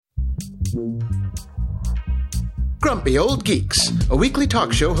Grumpy Old Geeks, a weekly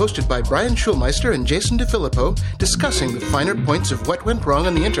talk show hosted by Brian Schulmeister and Jason DeFilippo, discussing the finer points of what went wrong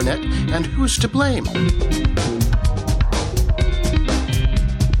on the internet and who's to blame.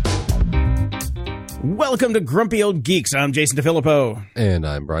 Welcome to Grumpy Old Geeks. I'm Jason DeFilippo. And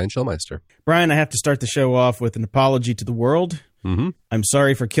I'm Brian Schulmeister. Brian, I have to start the show off with an apology to the world. Mm-hmm. I'm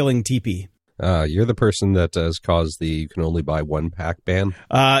sorry for killing TP. You're the person that has caused the you can only buy one pack ban.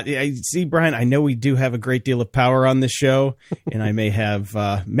 See, Brian, I know we do have a great deal of power on this show, and I may have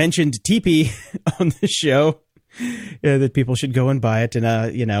mentioned TP on the show, that people should go and buy it. And,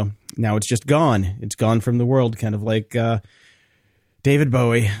 now it's just gone. It's gone from the world, kind of like David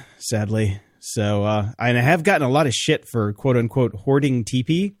Bowie, sadly. So I have gotten a lot of shit for quote-unquote hoarding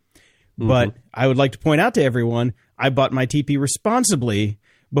TP, but I would like to point out to everyone, I bought my TP responsibly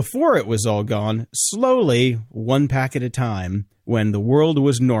before it was all gone, slowly, one pack at a time, when the world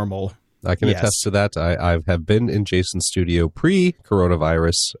was normal. I can attest to that. I have been in Jason's studio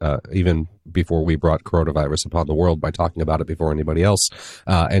pre-coronavirus, even before we brought coronavirus upon the world by talking about it before anybody else,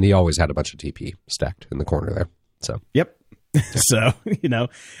 and he always had a bunch of TP stacked in the corner there. So Yep. So,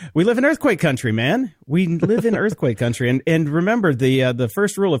 we live in earthquake country, man. We live in earthquake country. And remember, the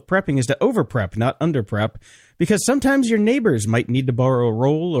first rule of prepping is to over-prep, not under-prep, because sometimes your neighbors might need to borrow a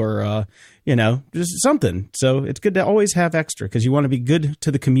roll or, just something. So it's good to always have extra because you want to be good to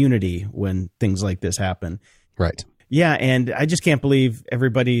the community when things like this happen. Right. Yeah, and I just can't believe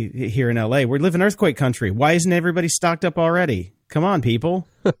everybody here in L.A. We live in earthquake country. Why isn't everybody stocked up already? Come on, people.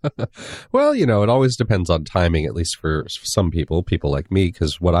 Well, it always depends on timing, at least for some people like me,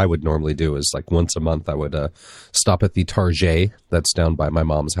 because what I would normally do is like once a month I would stop at the Target that's down by my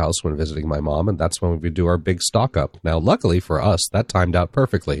mom's house when visiting my mom, and that's when we would do our big stock up. Now, luckily for us, that timed out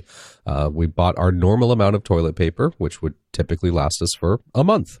perfectly. We bought our normal amount of toilet paper, which would typically last us for a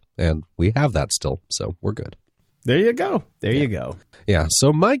month, and we have that still, so we're good. There you go. You go. Yeah,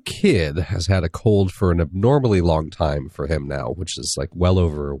 so my kid has had a cold for an abnormally long time for him now, which is like well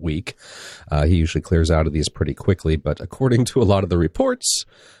over a week. He usually clears out of these pretty quickly, but according to a lot of the reports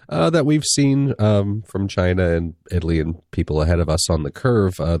that we've seen from China and Italy and people ahead of us on the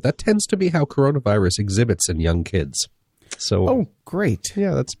curve, that tends to be how coronavirus exhibits in young kids. So, great.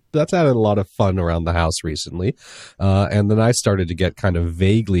 Yeah, that's added a lot of fun around the house recently. And then I started to get kind of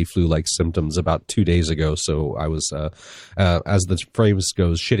vaguely flu-like symptoms about 2 days ago. So I was, as the phrase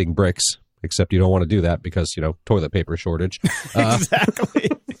goes, shitting bricks, except you don't want to do that because, toilet paper shortage. Exactly.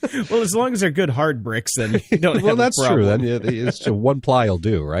 Well, as long as they're good hard bricks, then you don't have a problem. Well, that's true. Then it's just one ply will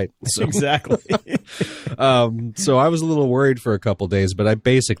do, right? So, exactly. So I was a little worried for a couple days, but I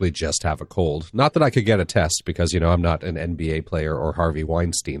basically just have a cold. Not that I could get a test because, I'm not an NBA player or Harvey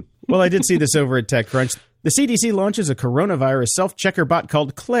Weinstein. Well, I did see this over at TechCrunch. The CDC launches a coronavirus self-checker bot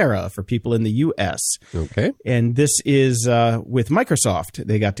called Clara for people in the U.S. Okay. And this is with Microsoft.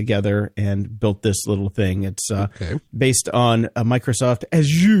 They got together and built this little thing. It's based on Microsoft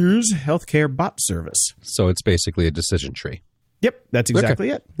Azure's healthcare bot service. So it's basically a decision tree. Yep, that's exactly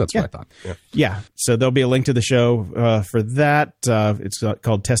it. That's what I thought. Yeah, so there'll be a link to the show for that. It's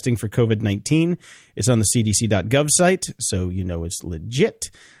called Testing for COVID-19. It's on the cdc.gov site, so it's legit.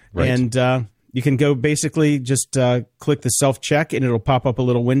 Right. And you can go basically just click the self-check, and it'll pop up a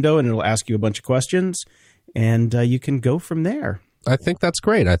little window, and it'll ask you a bunch of questions, and you can go from there. I think that's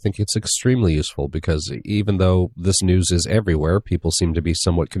great. I think it's extremely useful because even though this news is everywhere, people seem to be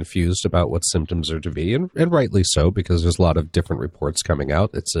somewhat confused about what symptoms are to be, and rightly so because there's a lot of different reports coming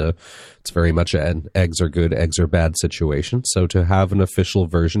out. It's very much an eggs are good, eggs are bad situation. So to have an official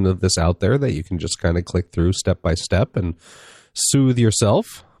version of this out there that you can just kind of click through step by step and soothe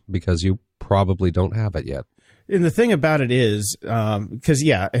yourself because you probably don't have it yet. And the thing about it is, because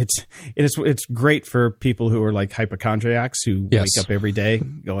it's great for people who are like hypochondriacs who wake up every day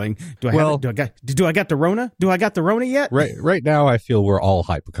going, do I got the Rona? Do I got the Rona yet? Right now, I feel we're all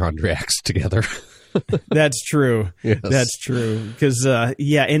hypochondriacs together. That's true. Yes. That's true. Because,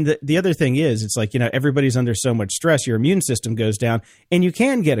 and the other thing is, it's like, everybody's under so much stress, your immune system goes down, and you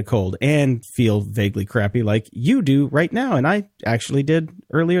can get a cold and feel vaguely crappy like you do right now. And I actually did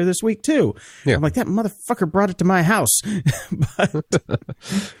earlier this week, too. Yeah. I'm like, that motherfucker brought it to my house. But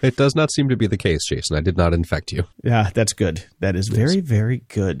it does not seem to be the case, Jason. I did not infect you. Yeah, that's good. That is very, very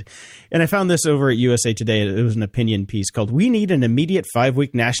good. And I found this over at USA Today. It was an opinion piece called, "We Need an Immediate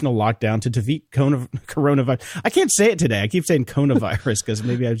 5-Week National Lockdown to Defeat Coronavirus." I can't say it today. I keep saying coronavirus because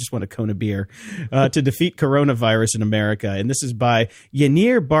maybe I just want a Kona beer. To defeat coronavirus in America. And this is by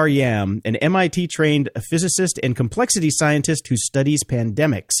Yanir Bar-Yam, an MIT-trained physicist and complexity scientist who studies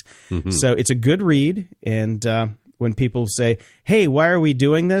pandemics. Mm-hmm. So it's a good read. And when people say, hey, why are we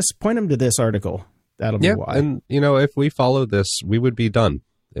doing this? Point them to this article. That'll be why. And, if we followed this, we would be done.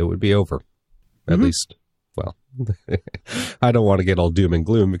 It would be over. At least, well, I don't want to get all doom and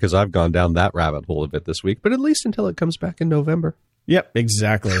gloom because I've gone down that rabbit hole a bit this week, but at least until it comes back in November. Yep,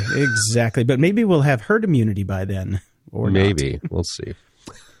 exactly. Exactly. But maybe we'll have herd immunity by then. Or maybe. Not. We'll see.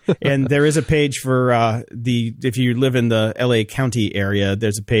 And there is a page for if you live in the LA County area,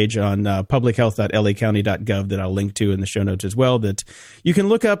 there's a page on publichealth.lacounty.gov that I'll link to in the show notes as well, that you can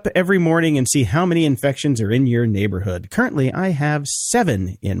look up every morning and see how many infections are in your neighborhood. Currently, I have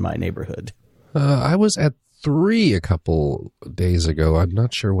 7 in my neighborhood. I was at 3 a couple days ago. I'm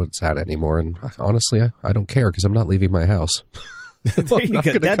not sure what it's at anymore. And honestly, I don't care because I'm not leaving my house. I'm not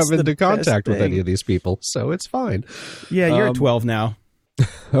going to come into contact with any of these people, so it's fine. Yeah, you're at 12 now.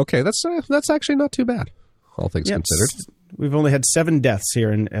 Okay, that's actually not too bad, all things considered. We've only had 7 deaths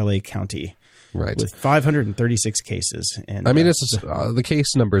here in LA County. Right. With 536 cases. And I mean, the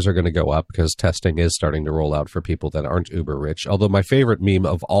case numbers are going to go up because testing is starting to roll out for people that aren't uber rich. Although my favorite meme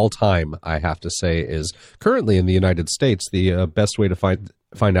of all time, I have to say, is currently in the United States, the best way to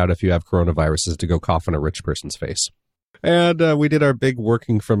find out if you have coronavirus is to go cough on a rich person's face. And we did our big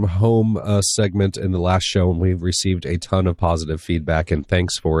working from home segment in the last show, and we've received a ton of positive feedback, and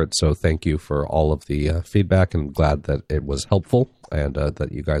thanks for it. So thank you for all of the feedback, and glad that it was helpful and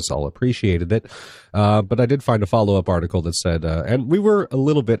that you guys all appreciated it. But I did find a follow-up article that said, and we were a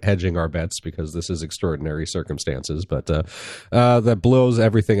little bit hedging our bets because this is extraordinary circumstances, but that blows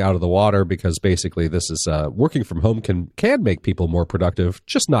everything out of the water because basically this is working from home can make people more productive,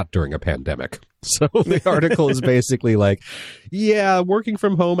 just not during a pandemic. So the article is basically like, yeah, working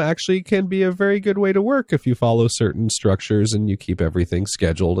from home actually can be a very good way to work if you follow certain structures and you keep everything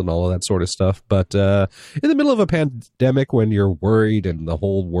scheduled and all of that sort of stuff. But in the middle of a pandemic, when you're worried and the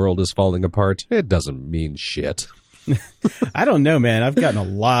whole world is falling apart, it doesn't mean shit. I don't know, man. I've gotten a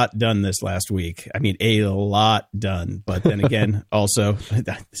lot done this last week. I mean, a lot done. But then again, also,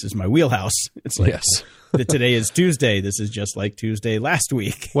 this is my wheelhouse. It's like, yes. Today is Tuesday. This is just like Tuesday last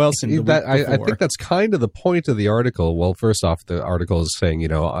week. Well, I think that's kind of the point of the article. Well, first off, the article is saying, you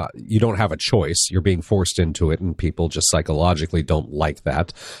don't have a choice. You're being forced into it, and people just psychologically don't like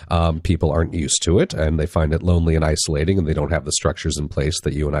that. People aren't used to it, and they find it lonely and isolating, and they don't have the structures in place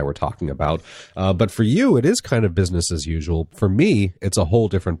that you and I were talking about. But for you, it is kind of business as usual. For me, it's a whole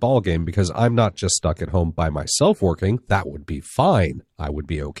different ballgame because I'm not just stuck at home by myself working. That would be fine. I would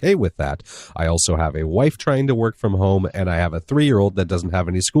be okay with that. I also have a wife trying to work from home, and I have a 3-year-old that doesn't have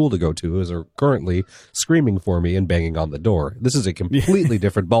any school to go to, is currently screaming for me and banging on the door. This is a completely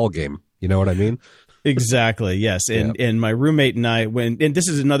different ballgame. You know what I mean? Exactly. Yes. And my roommate and I, and this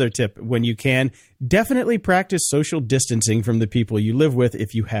is another tip, when you can, definitely practice social distancing from the people you live with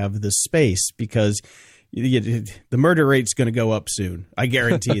if you have the space, because the murder rate's going to go up soon. I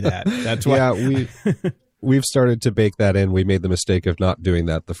guarantee that. That's why. Yeah, we've started to bake that in. We made the mistake of not doing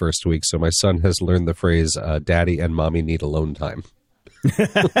that the first week. So my son has learned the phrase, daddy and mommy need alone time.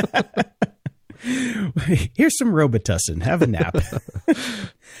 Here's some Robitussin. Have a nap.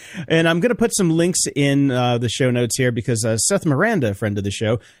 And I'm going to put some links in the show notes here because Seth Miranda, a friend of the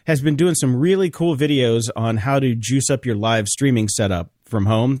show, has been doing some really cool videos on how to juice up your live streaming setup from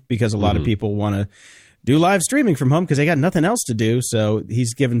home, because a lot of people want to do live streaming from home because they got nothing else to do. So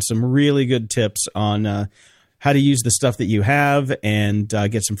he's given some really good tips on how to use the stuff that you have and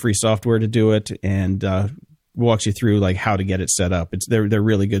get some free software to do it, and walks you through like how to get it set up. They're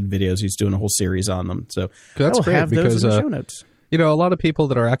really good videos. He's doing a whole series on them. So that's great, have those in the show notes. A lot of people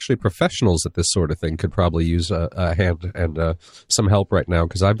that are actually professionals at this sort of thing could probably use a hand and some help right now,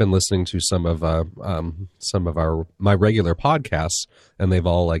 because I've been listening to some of my regular podcasts, and they've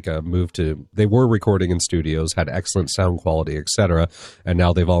all moved to. They were recording in studios, had excellent sound quality, etc., and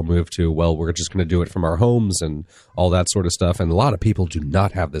now they've all moved to, well, we're just going to do it from our homes and all that sort of stuff. And a lot of people do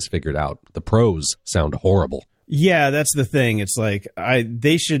not have this figured out. The pros sound horrible. Yeah, that's the thing. It's like I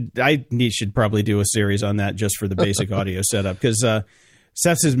should probably do a series on that just for the basic audio setup, because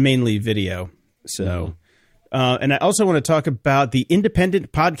Seth's is mainly video. So, and I also want to talk about the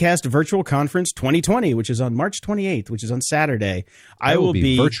Independent Podcast Virtual Conference 2020, which is on March 28th, which is on Saturday. I will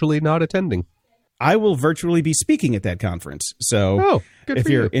be virtually not attending. I will virtually be speaking at that conference. So if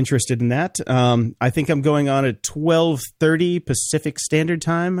you're interested in that, I think I'm going on at 12:30 Pacific Standard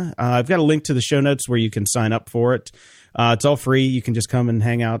Time. I've got a link to the show notes where you can sign up for it. It's all free. You can just come and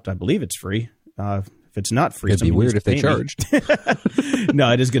hang out. I believe it's free. If it's not free, it'd be weird if they charged.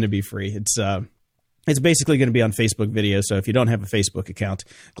 No, it is going to be free. It's It's basically going to be on Facebook video. So if you don't have a Facebook account,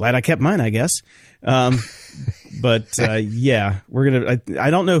 glad I kept mine, I guess. But yeah, we're going to, I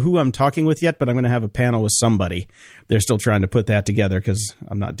don't know who I'm talking with yet, but I'm going to have a panel with somebody. They're still trying to put that together because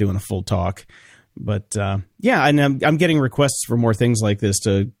I'm not doing a full talk. But yeah, and I'm getting requests for more things like this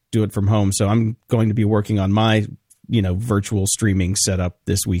to do it from home. So I'm going to be working on my, virtual streaming setup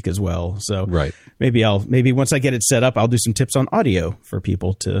this week as well. So right. maybe once I get it set up, I'll do some tips on audio for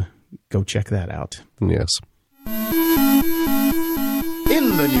people to go check that out. Yes.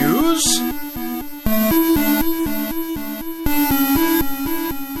 In the news.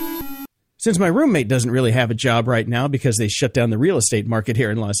 Since my roommate doesn't really have a job right now because they shut down the real estate market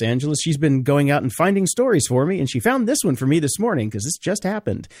here in Los Angeles, she's been going out and finding stories for me, and she found this one for me this morning because this just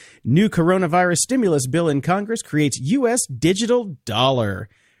happened. New coronavirus stimulus bill in Congress creates U.S. digital dollar.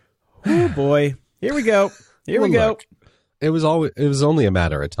 Oh, boy. Here we go. Here we go. Look, it was only a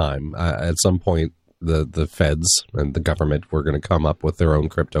matter of time. At some point, the feds and the government were going to come up with their own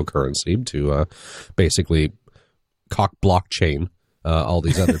cryptocurrency to basically cock blockchain all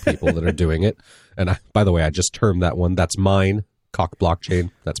these other people that are doing it. And by the way, I just termed that one. That's mine. Cock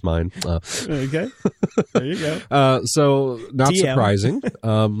blockchain. That's mine. Okay. There you go. So not TM. surprising.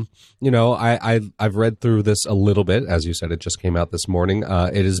 I've read through this a little bit. As you said, it just came out this morning.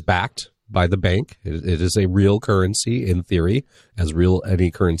 It is backed by the bank. It is a real currency in theory, as real any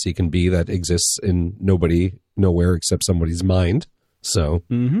currency can be that exists in nowhere except somebody's mind. So,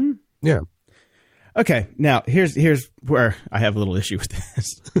 yeah. Okay, now here's where I have a little issue with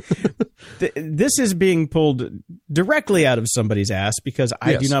this. This is being pulled directly out of somebody's ass because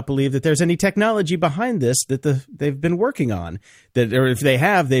I do not believe that there's any technology behind this that they've been working on. Or if they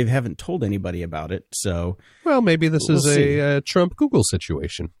have, they haven't told anybody about it. So, well, maybe this is a Trump Google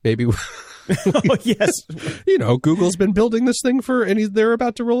situation. Maybe. Oh, yes. Google's been building this thing and they're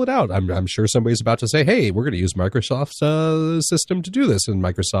about to roll it out. I'm sure somebody's about to say, hey, we're going to use Microsoft's system to do this. And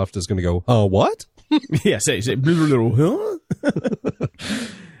Microsoft is going to go, what? Yeah, say, huh?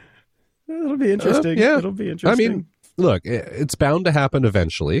 It'll be interesting. Yeah. It'll be interesting. I mean, look, it's bound to happen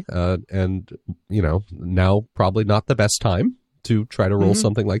eventually. And now probably not the best time to try to roll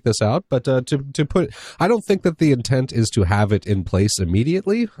something like this out. But I don't think that the intent is to have it in place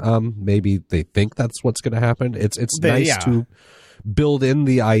immediately. Maybe they think that's what's going to happen. It's nice to build in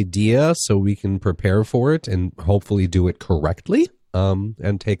the idea so we can prepare for it and hopefully do it correctly.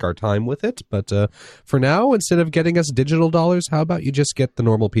 And take our time with it. But for now, instead of getting us digital dollars, how about you just get the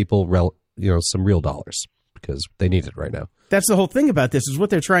normal people, some real dollars because they need it right now. That's the whole thing about this is what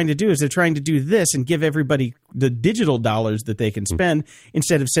they're trying to do is they're trying to do this and give everybody the digital dollars that they can spend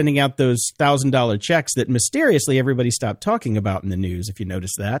instead of sending out those $1,000 checks that mysteriously everybody stopped talking about in the news, if you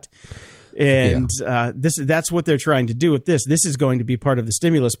notice that. And that's what they're trying to do with this. This is going to be part of the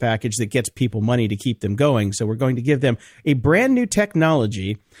stimulus package that gets people money to keep them going. So we're going to give them a brand new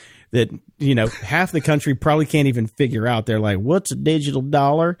technology that, half the country probably can't even figure out. They're like, what's a digital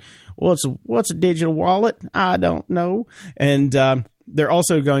dollar? What's a digital wallet? I don't know. And they're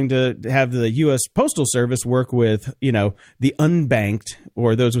also going to have the U.S. Postal Service work with, the unbanked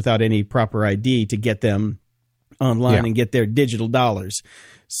or those without any proper ID to get them online and get their digital dollars.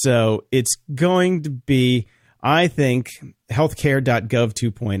 So it's going to be, I think, healthcare.gov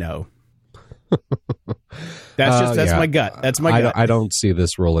 2.0. That's my gut. That's my gut. I don't see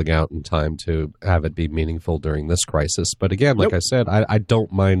this rolling out in time to have it be meaningful during this crisis. But again, like I said, I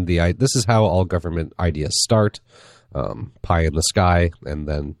don't mind this is how all government ideas start. Pie in the sky, and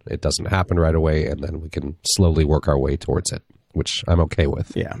then it doesn't happen right away, and then we can slowly work our way towards it, which I'm okay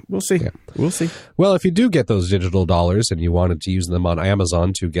with. Yeah, we'll see. Yeah. We'll see. Well, if you do get those digital dollars and you wanted to use them on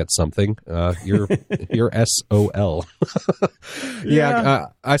Amazon to get something, you're SOL.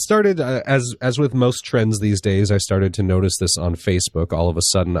 I started, as with most trends these days, I started to notice this on Facebook. All of a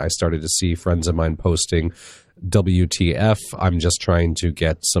sudden, I started to see friends of mine posting, WTF, I'm just trying to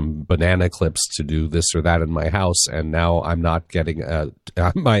get some banana clips to do this or that in my house, and now I'm not getting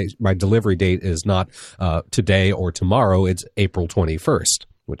my delivery date is not today or tomorrow, it's April 21st,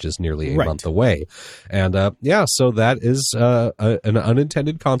 which is nearly a month away. And so that is an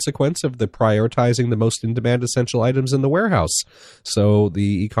unintended consequence of the prioritizing the most in-demand essential items in the warehouse. So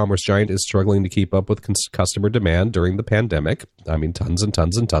the e-commerce giant is struggling to keep up with customer demand during the pandemic. I mean, tons and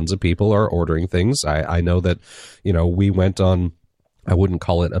tons and tons of people are ordering things. I know that, we went on I wouldn't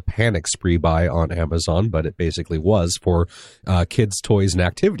call it a panic spree buy on Amazon, but it basically was for kids' toys and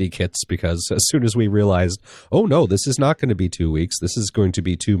activity kits, because as soon as we realized, oh no, this is not going to be 2 weeks, this is going to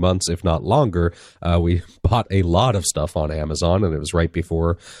be 2 months, if not longer, we bought a lot of stuff on Amazon, and it was right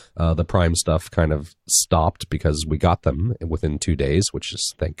before the Prime stuff kind of stopped, because we got them within 2 days, which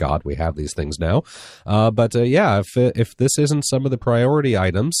is, thank God we have these things now. But if this isn't some of the priority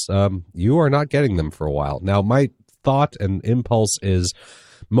items, you are not getting them for a while. Now, my thought and impulse is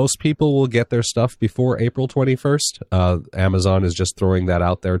most people will get their stuff before April 21st. Amazon is just throwing that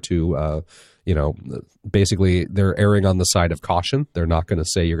out there to, basically they're erring on the side of caution. They're not going to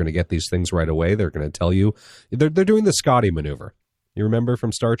say you're going to get these things right away. They're going to tell you they're doing the Scotty maneuver. You remember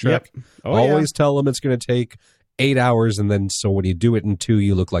from Star Trek? Yep. Always tell them it's going to take 8 hours, and then so when you do it in 2,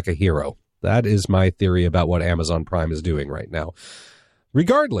 you look like a hero. That is my theory about what Amazon Prime is doing right now.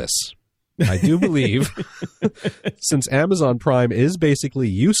 Regardless, I do believe, since Amazon Prime is basically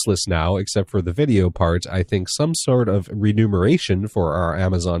useless now, except for the video part, I think some sort of remuneration for our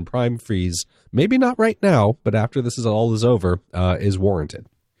Amazon Prime fees, maybe not right now, but after this is all is over, is warranted.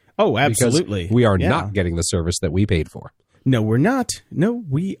 Oh, absolutely. Because we are not getting the service that we paid for. No, we're not. No,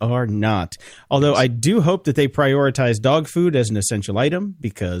 we are not. Although I do hope that they prioritize dog food as an essential item,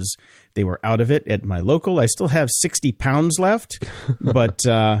 because they were out of it at my local. I still have 60 pounds left, but,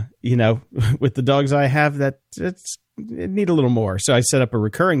 with the dogs I have, it need a little more. So I set up a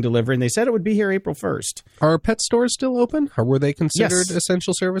recurring delivery, and they said it would be here April 1st. Are pet stores still open? Or were they considered Yes.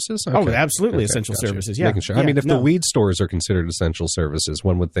 essential services? Okay. Oh, absolutely essential services, yeah. Making sure. Yeah, I mean, if no. the weed stores are considered essential services,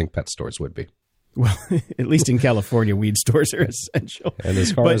 one would think pet stores would be. Well, at least in California, weed stores are essential. And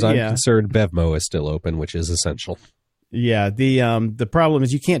as far as I'm concerned, Bevmo is still open, which is essential. Yeah, the problem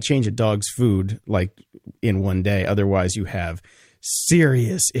is you can't change a dog's food like in one day. Otherwise, you have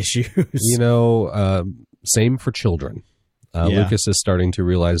serious issues. Same for children. Lucas is starting to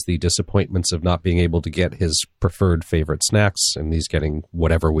realize the disappointments of not being able to get his preferred favorite snacks, and he's getting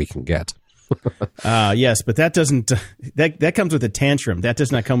whatever we can get. Yes, but that doesn't that comes with a tantrum. That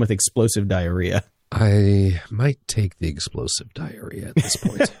does not come with explosive diarrhea. I might take the explosive diarrhea at this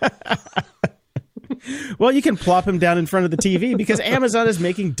point. Well, you can plop him down in front of the TV, because Amazon is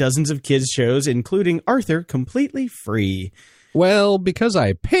making dozens of kids shows, including Arthur, completely free. Well, because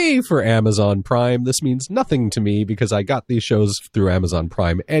I pay for Amazon Prime, this means nothing to me, because I got these shows through Amazon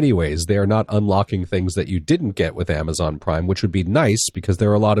Prime anyways. They are not unlocking things that you didn't get with Amazon Prime, which would be nice, because there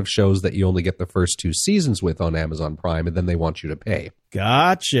are a lot of shows that you only get the first 2 seasons with on Amazon Prime, and then they want you to pay.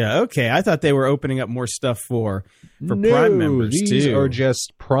 Gotcha. Okay, I thought they were opening up more stuff for Prime members, too. These are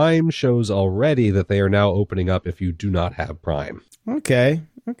just Prime shows already that they are now opening up if you do not have Prime. Okay.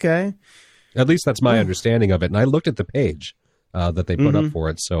 At least that's my understanding of it, and I looked at the page that they put up for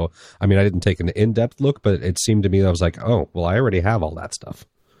it. So, I mean, I didn't take an in-depth look, but it seemed to me that I was like, oh, well, I already have all that stuff.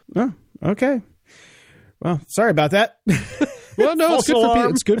 Oh, okay. Well, sorry about that. Well, no,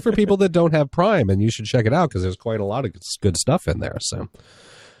 it's good for people that don't have Prime, and you should check it out, because there's quite a lot of good stuff in there. So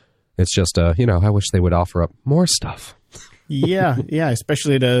it's just, I wish they would offer up more stuff. Yeah,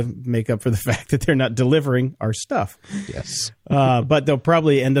 especially to make up for the fact that they're not delivering our stuff. Yes. But they'll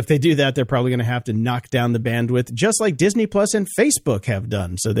probably, and if they do that, they're probably going to have to knock down the bandwidth, just like Disney Plus and Facebook have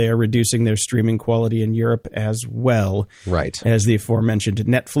done. So they are reducing their streaming quality in Europe as well. Right. As the aforementioned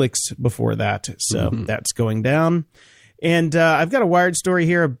Netflix before that. So that's going down. And I've got a Wired story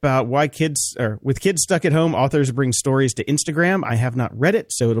here about why with kids stuck at home, authors bring stories to Instagram. I have not read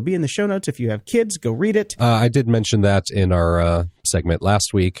it, so it'll be in the show notes. If you have kids, go read it. I did mention that in our segment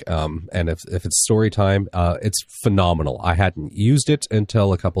last week, and if it's story time, it's phenomenal. I hadn't used it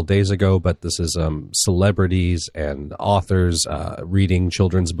until a couple days ago, but this is celebrities and authors reading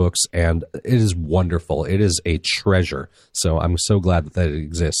children's books, and it is wonderful. It is a treasure. So I'm so glad that it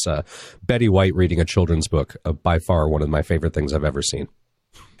exists. Betty White reading a children's book, by far one of my favorite things I've ever seen.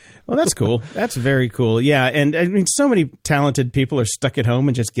 Well, that's cool. That's very cool. Yeah, and I mean, so many talented people are stuck at home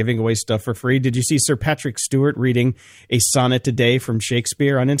and just giving away stuff for free. Did you see Sir Patrick Stewart reading a sonnet a day from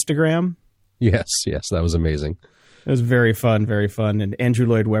Shakespeare on Instagram? Yes, that was amazing. It was very fun, very fun. And Andrew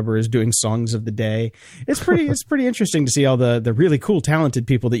Lloyd Webber is doing songs of the day. It's pretty interesting to see all the really cool, talented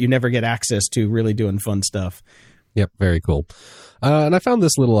people that you never get access to really doing fun stuff. Yep, very cool. And I found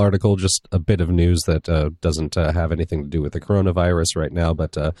this little article, just a bit of news that doesn't have anything to do with the coronavirus right now,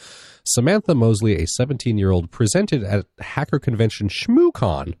 but Samantha Mosley, a 17-year-old, presented at hacker convention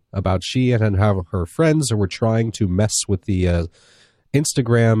ShmooCon about she and her friends were trying to mess with the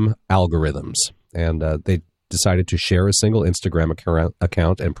Instagram algorithms. And they decided to share a single Instagram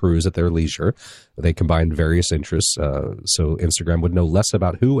account and peruse at their leisure. They combined various interests, so Instagram would know less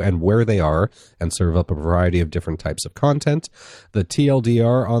about who and where they are and serve up a variety of different types of content. The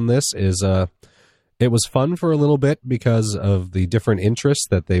TLDR on this is it was fun for a little bit because of the different interests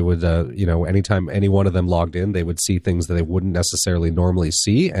that they would, anytime any one of them logged in, they would see things that they wouldn't necessarily normally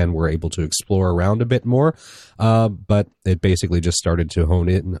see and were able to explore around a bit more. But it basically just started to hone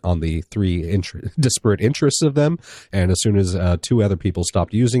in on the three disparate interests of them. And as soon as two other people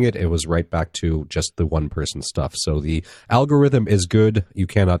stopped using it, it was right back to just the one person stuff. So the algorithm is good. You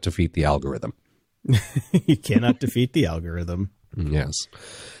cannot defeat the algorithm. You cannot defeat the algorithm. Yes.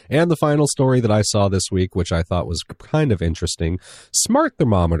 And the final story that I saw this week, which I thought was kind of interesting, smart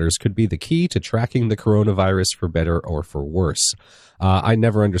thermometers could be the key to tracking the coronavirus for better or for worse. I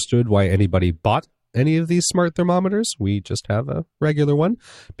never understood why anybody bought any of these smart thermometers. We just have a regular one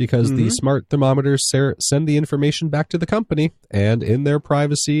because the smart thermometers send the information back to the company, and in their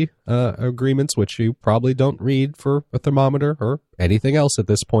privacy agreements, which you probably don't read for a thermometer or anything else at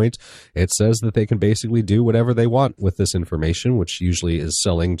this point, it says that they can basically do whatever they want with this information, which usually is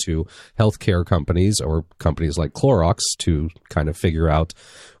selling to healthcare companies or companies like Clorox to kind of figure out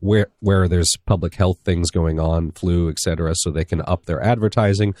where there's public health things going on, flu, etc., so they can up their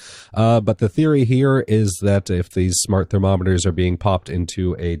advertising. But the theory here is that if these smart thermometers are being popped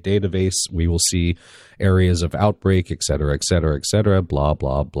into a database, we will see areas of outbreak, etc., etc., etc., blah,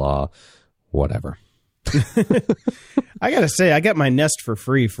 blah, blah, whatever. I gotta say, I got my Nest for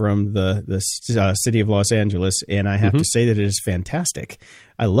free from the city of Los Angeles, and I have to say that it is fantastic.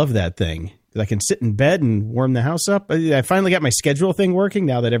 I love that thing. I can sit in bed and warm the house up. I finally got my schedule thing working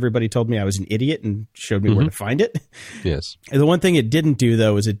now that everybody told me I was an idiot and showed me where to find it. Yes. And the one thing it didn't do,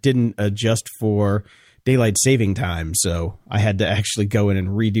 though, is it didn't adjust for daylight saving time, so I had to actually go in and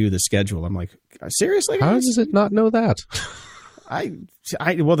redo the schedule. I'm like, seriously, guys? How does it not know that?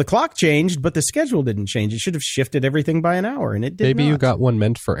 Well, the clock changed, but the schedule didn't change. It should have shifted everything by an hour, and it did Maybe not. you got one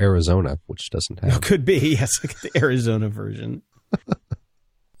meant for Arizona, which doesn't have. It could be, yes, like the Arizona version.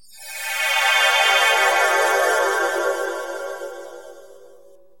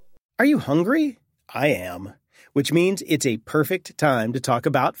 Are you hungry? I am, which means it's a perfect time to talk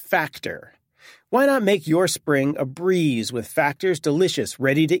about Factor. Why not make your spring a breeze with Factor's delicious,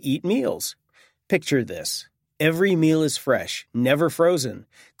 ready-to-eat meals? Picture this. Every meal is fresh, never frozen,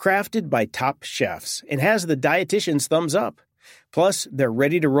 crafted by top chefs, and has the dietitian's thumbs up. Plus, they're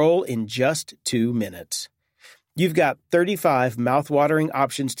ready to roll in just 2 minutes. You've got 35 mouth-watering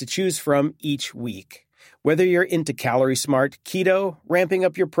options to choose from each week. Whether you're into calorie-smart, keto, ramping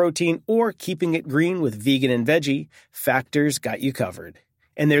up your protein, or keeping it green with vegan and veggie, Factor's got you covered.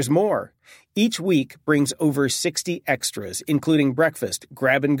 And there's more. Each week brings over 60 extras, including breakfast,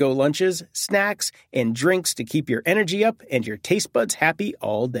 grab-and-go lunches, snacks, and drinks to keep your energy up and your taste buds happy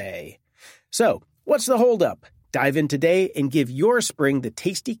all day. So, what's the holdup? Dive in today and give your spring the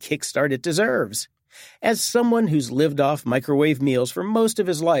tasty kickstart it deserves. As someone who's lived off microwave meals for most of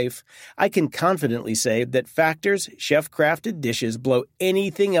his life, I can confidently say that Factor's chef-crafted dishes blow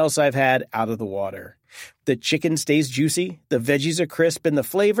anything else I've had out of the water. The chicken stays juicy, the veggies are crisp, and the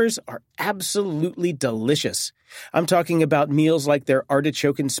flavors are absolutely delicious. I'm talking about meals like their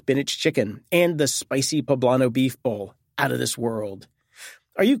artichoke and spinach chicken and the spicy poblano beef bowl. Out of this world.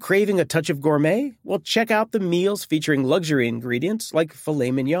 Are you craving a touch of gourmet? Well, check out the meals featuring luxury ingredients like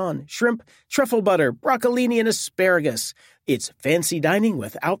filet mignon, shrimp, truffle butter, broccolini, and asparagus. It's fancy dining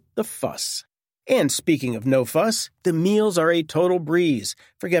without the fuss. And speaking of no fuss, the meals are a total breeze.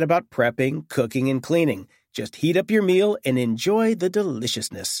 Forget about prepping, cooking, and cleaning. Just heat up your meal and enjoy the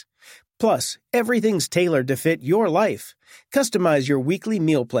deliciousness. Plus, everything's tailored to fit your life. Customize your weekly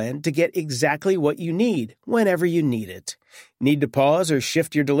meal plan to get exactly what you need, whenever you need it. Need to pause or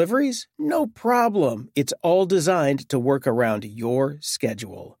shift your deliveries? No problem. It's all designed to work around your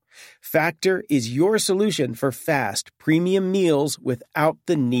schedule. Factor is your solution for fast, premium meals without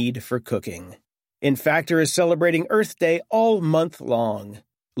the need for cooking. And Factor is celebrating Earth Day all month long.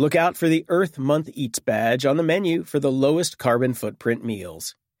 Look out for the Earth Month Eats badge on the menu for the lowest carbon footprint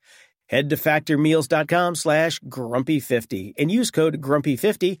meals. Head to factormeals.com/grumpy50 and use code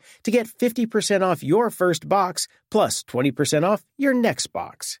grumpy50 to get 50% off your first box plus 20% off your next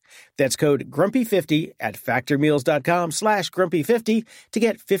box. That's code grumpy50 at factormeals.com/grumpy50 to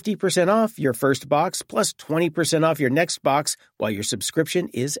get 50% off your first box plus 20% off your next box while your subscription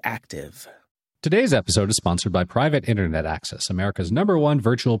is active. Today's episode is sponsored by Private Internet Access, America's #1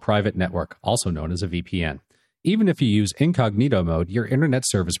 virtual private network, also known as a VPN. Even if you use incognito mode, your internet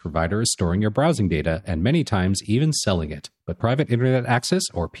service provider is storing your browsing data and many times even selling it. But Private Internet Access,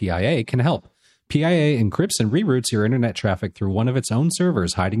 or PIA, can help. PIA encrypts and reroutes your internet traffic through one of its own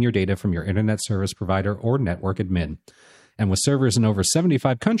servers, hiding your data from your internet service provider or network admin. And with servers in over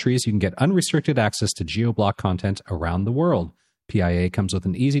 75 countries, you can get unrestricted access to geo-block content around the world. PIA comes with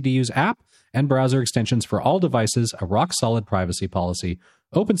an easy-to-use app and browser extensions for all devices, a rock-solid privacy policy,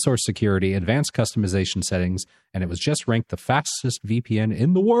 open-source security, advanced customization settings, and it was just ranked the fastest VPN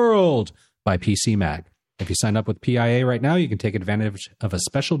in the world by PC Mag. If you sign up with PIA right now, you can take advantage of a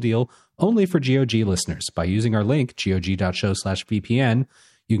special deal only for GOG listeners. By using our link, gog.show/VPN,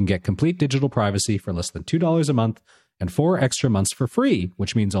 you can get complete digital privacy for less than $2 a month and 4 extra months for free,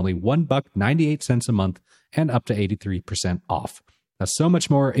 which means only $1.98 a month and up to 83% off. That's so much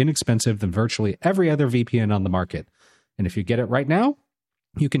more inexpensive than virtually every other VPN on the market. And if you get it right now,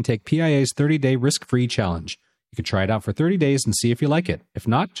 you can take PIA's 30-day risk-free challenge. You can try it out for 30 days and see if you like it. If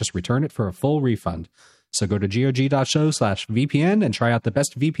not, just return it for a full refund. So go to gog.show/VPN and try out the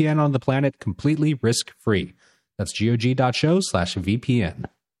best VPN on the planet completely risk-free. That's gog.show/VPN.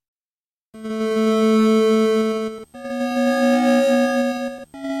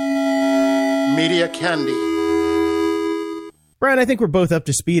 Media Candy. Brian, I think we're both up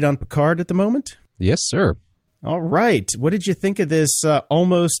to speed on Picard at the moment. Yes, sir. All right. What did you think of this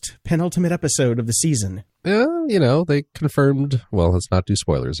almost penultimate episode of the season? They confirmed, well, let's not do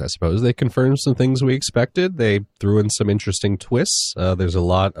spoilers, I suppose. They confirmed some things we expected. They threw in some interesting twists. There's a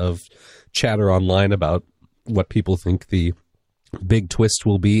lot of chatter online about what people think the big twist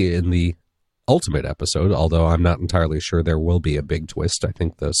will be in the ultimate episode, although I'm not entirely sure there will be a big twist. I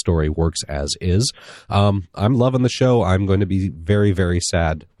think the story works as is. I'm loving the show. I'm going to be very, very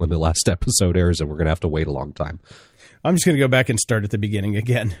sad when the last episode airs, and we're going to have to wait a long time. I'm just going to go back and start at the beginning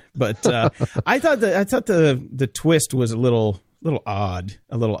again. But I thought the twist was a little odd,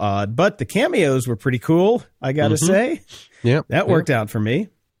 but the cameos were pretty cool, I got to say. Yeah. That worked out for me.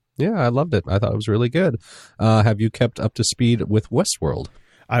 Yeah, I loved it. I thought it was really good. Have you kept up to speed with Westworld?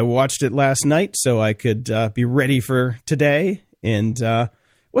 I watched it last night so I could be ready for today, and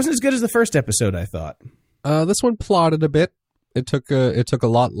wasn't as good as the first episode, I thought. This one plotted a bit. It took a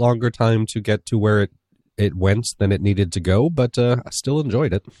lot longer time to get to where it went than it needed to go, but I still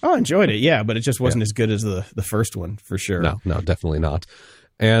enjoyed it. Oh, I enjoyed it, yeah, but it just wasn't as good as the first one, for sure. No, definitely not.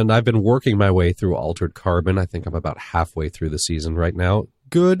 And I've been working my way through Altered Carbon. I think I'm about halfway through the season right now.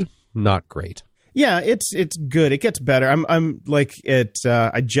 Good, not great. Yeah, it's good. It gets better. I'm like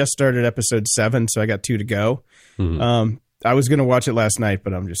I just started episode 7, so I got 2 to go. Mm-hmm. I was going to watch it last night,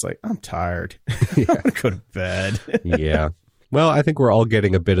 but I'm just like, I'm tired. Yeah. I'm going to go to bed. Yeah. Well, I think we're all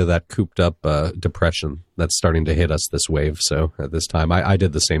getting a bit of that cooped up depression that's starting to hit us this wave. So at this time, I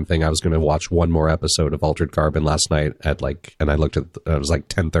did the same thing. I was going to watch one more episode of Altered Carbon last night and I looked at, it was like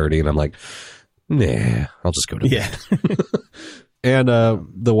 10:30 and I'm like, nah, I'll just go to bed. And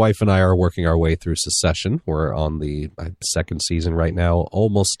the wife and I are working our way through Succession. We're on the second season right now,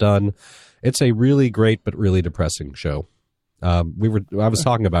 almost done. It's a really great but really depressing show. I was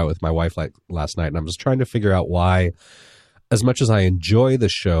talking about it with my wife last night, and I'm just trying to figure out why, as much as I enjoy the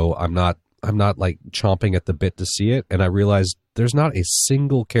show, I'm not like chomping at the bit to see it. And I realized there's not a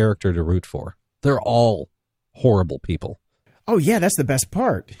single character to root for. They're all horrible people. Oh, yeah, that's the best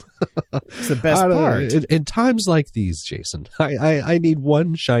part. It's the best part. In times like these, Jason, I need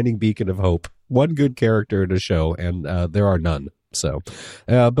one shining beacon of hope, one good character in a show, and there are none. So,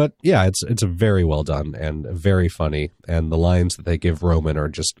 but yeah, it's very well done and very funny, and the lines that they give Roman are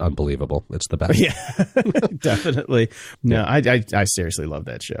just unbelievable. It's the best. Yeah, definitely. No, yeah. I seriously love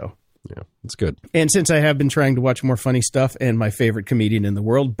that show. Yeah, it's good. And since I have been trying to watch more funny stuff, and my favorite comedian in the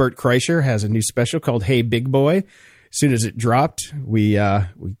world, Bert Kreischer, has a new special called Hey Big Boy. As soon as it dropped, we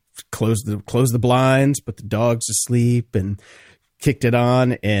closed the blinds, put the dogs to sleep, and kicked it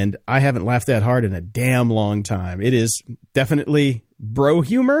on. And I haven't laughed that hard in a damn long time. It is definitely bro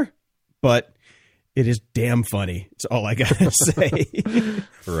humor, but it is damn funny. It's all I gotta say.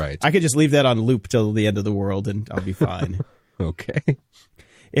 Right. I could just leave that on loop till the end of the world, and I'll be fine. Okay.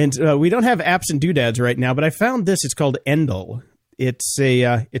 And we don't have apps and doodads right now, but I found this. It's called Endel. It's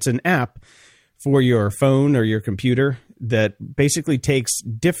an app for your phone or your computer that basically takes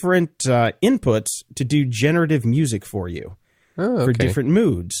different inputs to do generative music for you for different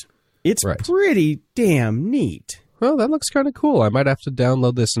moods. It's pretty damn neat. Well, that looks kind of cool. I might have to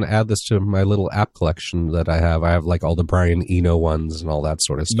download this and add this to my little app collection that I have. I have like all the Brian Eno ones and all that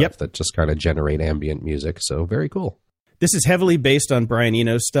sort of stuff that just kind of generate ambient music. So very cool. This is heavily based on Brian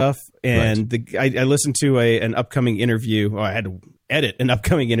Eno stuff, and I listened to an upcoming interview. I had to edit an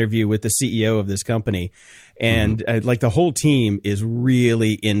upcoming interview with the CEO of this company. And like the whole team is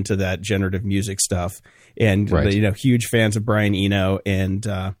really into that generative music stuff. And, huge fans of Brian Eno. And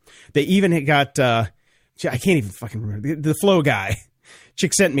they even got, I can't even fucking remember, the Flow guy,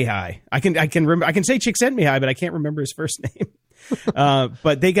 Csikszentmihalyi. I can say Csikszentmihalyi, but I can't remember his first name.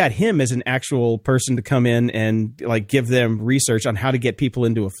 But they got him as an actual person to come in and like give them research on how to get people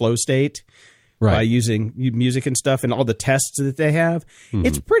into a flow state. Right. By using music and stuff and all the tests that they have.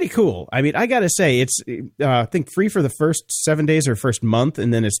 It's pretty cool. I mean, I got to say, it's, I think, free for the first 7 days or first month,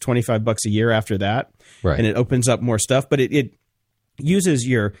 and then it's $25 a year after that. Right. And it opens up more stuff. But it uses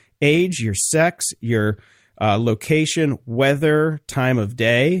your age, your sex, your location, weather, time of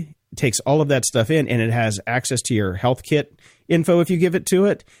day. It takes all of that stuff in, and it has access to your health kit info if you give it to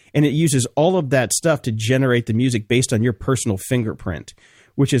it. And it uses all of that stuff to generate the music based on your personal fingerprint,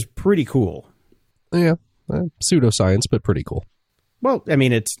 which is pretty cool. Yeah, pseudoscience, but pretty cool. Well, I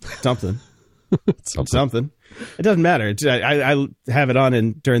mean, it's something. something. It doesn't matter. I have it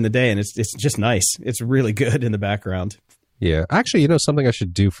on during the day, and it's just nice. It's really good in the background. Yeah. Actually, something I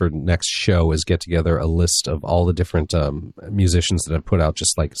should do for next show is get together a list of all the different musicians that have put out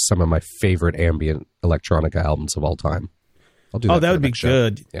just like some of my favorite ambient electronica albums of all time. I'll do that. Oh, that would be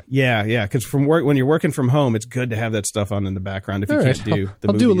good. Yeah. Because when you're working from home, it's good to have that stuff on in the background if you can't do the movies.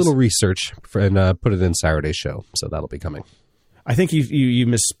 I'll do a little research and put it in Saturday's show, so that'll be coming. I think you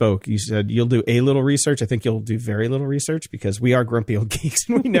misspoke. You said you'll do a little research. I think you'll do very little research because we are grumpy old geeks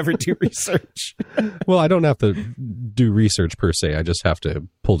and we never do research. Well, I don't have to do research per se. I just have to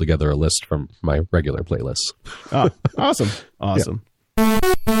pull together a list from my regular playlists. Oh, awesome. Awesome. Yeah.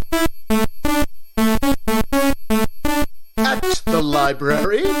 At the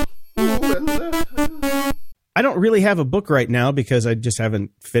library. I don't really have a book right now because I just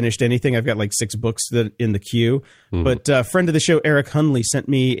haven't finished anything. I've got like 6 books in the queue. But a friend of the show, Eric Hunley, sent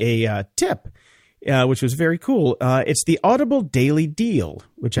me a tip, which was very cool. It's the Audible Daily Deal,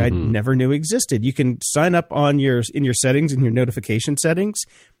 which I never knew existed. You can sign up in your settings, in your notification settings,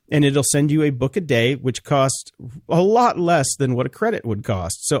 and it'll send you a book a day, which costs a lot less than what a credit would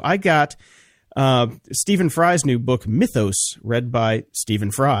cost. So I got Stephen Fry's new book, Mythos, read by Stephen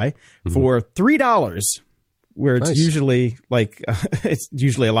Fry, for $3. Where it's usually it's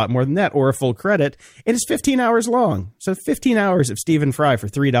usually a lot more than that, or a full credit, and it's 15 hours long. So 15 hours of Stephen Fry for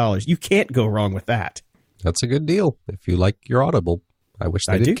 $3. You can't go wrong with that. That's a good deal if you like your Audible. I wish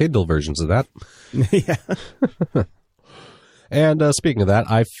they did Kindle versions of that. Yeah. And speaking of that,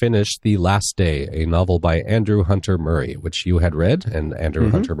 I finished The Last Day, a novel by Andrew Hunter Murray, which you had read. And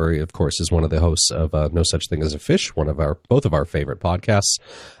Andrew Hunter Murray, of course, is one of the hosts of No Such Thing as a Fish, both of our favorite podcasts.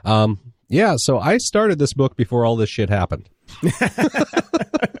 Yeah, so I started this book before all this shit happened.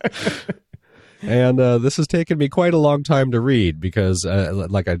 And this has taken me quite a long time to read because,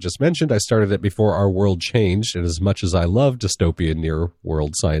 like I just mentioned, I started it before our world changed. And as much as I love dystopian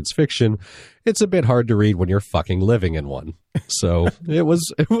near-world science fiction, it's a bit hard to read when you're fucking living in one. So it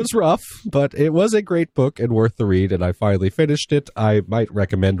was rough, but it was a great book and worth the read. And I finally finished it. I might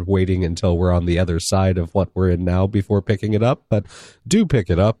recommend waiting until we're on the other side of what we're in now before picking it up, but do pick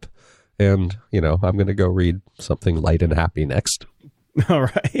it up. And, I'm going to go read something light and happy next. All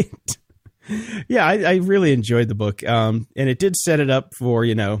right. Yeah, I really enjoyed the book. And it did set it up for,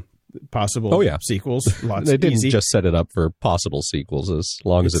 possible sequels. They didn't just set it up for possible sequels. As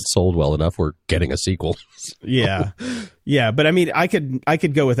long as it sold well enough, we're getting a sequel. Yeah. Yeah. But I mean, I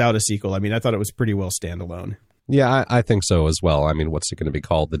could go without a sequel. I mean, I thought it was pretty well standalone. Yeah, I think so as well. I mean, what's it going to be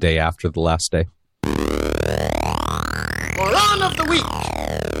called? The Day After the Last Day? Moron of the Week.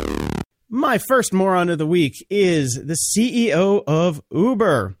 My first moron of the week is the CEO of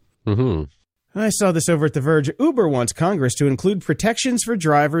Uber. I saw this over at The Verge. Uber wants Congress to include protections for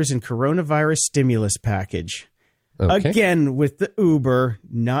drivers in coronavirus stimulus package. Okay. Again, with the Uber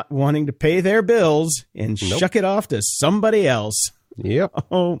not wanting to pay their bills and shuck it off to somebody else. Yep.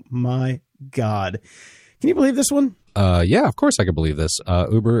 Oh, my God. Can you believe this one? Yeah, of course I can believe this.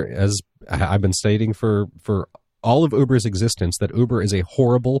 Uber, as I've been stating for all of Uber's existence, that Uber is a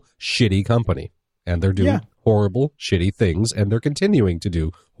horrible, shitty company. And they're doing horrible, shitty things, and they're continuing to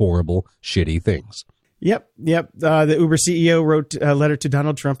do horrible, shitty things. Yep. The Uber CEO wrote a letter to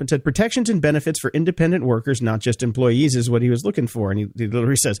Donald Trump and said, protections and benefits for independent workers, not just employees, is what he was looking for. And he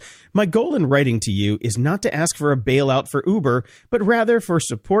literally says, my goal in writing to you is not to ask for a bailout for Uber, but rather for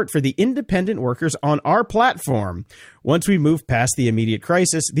support for the independent workers on our platform. Once we move past the immediate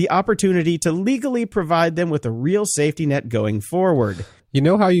crisis, the opportunity to legally provide them with a real safety net going forward. You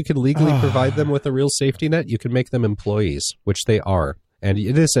know how you can legally provide them with a real safety net? You can make them employees, which they are. And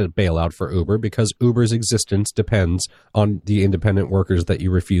it is a bailout for Uber because Uber's existence depends on the independent workers that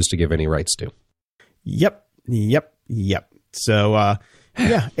you refuse to give any rights to. Yep. So,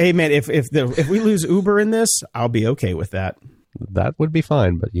 yeah. Hey, man, if we lose Uber in this, I'll be okay with that. That would be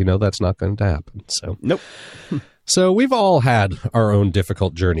fine, but that's not going to happen. So nope. So we've all had our own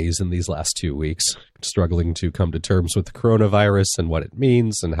difficult journeys in these last 2 weeks, struggling to come to terms with the coronavirus and what it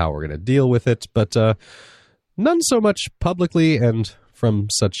means and how we're going to deal with it, but none so much publicly and from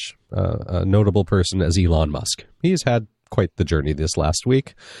such a notable person as Elon Musk. He's had quite the journey this last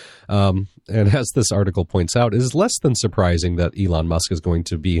week. And as this article points out, it is less than surprising that Elon Musk is going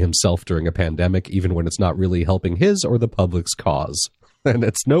to be himself during a pandemic, even when it's not really helping his or the public's cause. And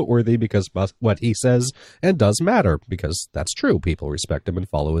it's noteworthy because what he says and does matter, because that's true. People respect him and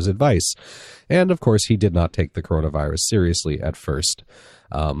follow his advice. And, of course, he did not take the coronavirus seriously at first.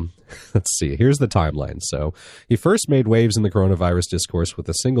 Let's see. Here's the timeline. So he first made waves in the coronavirus discourse with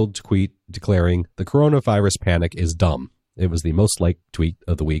a single tweet declaring, "The coronavirus panic is dumb." It was the most liked tweet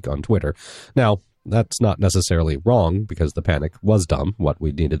of the week on Twitter. Now, that's not necessarily wrong because the panic was dumb. What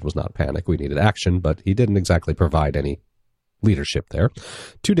we needed was not panic. We needed action, but he didn't exactly provide any leadership there.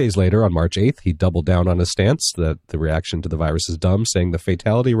 2 days later, on March 8th, he doubled down on his stance that the reaction to the virus is dumb, saying the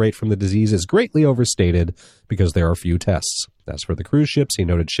fatality rate from the disease is greatly overstated because there are few tests. As for the cruise ships, he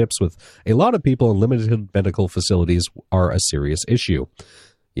noted ships with a lot of people and limited medical facilities are a serious issue.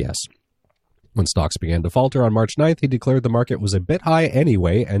 Yes. When stocks began to falter on March 9th, he declared the market was a bit high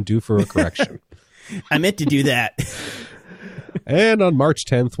anyway and due for a correction. I meant to do that. And on March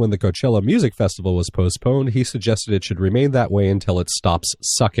 10th, when the Coachella Music Festival was postponed, he suggested it should remain that way until it stops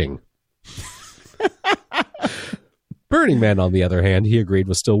sucking. Burning Man, on the other hand, he agreed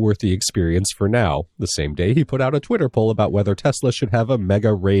was still worth the experience for now. The same day, he put out a Twitter poll about whether Tesla should have a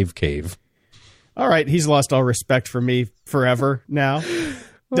mega rave cave. All right, he's lost all respect for me forever now.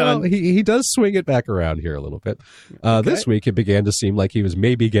 Done. Well, he does swing it back around here a little bit. This week, it began to seem like he was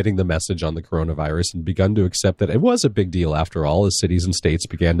maybe getting the message on the coronavirus and begun to accept that it was a big deal after all, as cities and states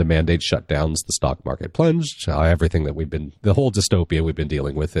began to mandate shutdowns. The stock market plunged. Everything that the whole dystopia we've been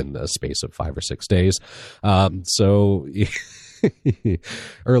dealing with in the space of 5 or 6 days. So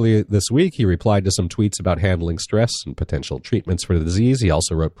earlier this week, he replied to some tweets about handling stress and potential treatments for the disease. He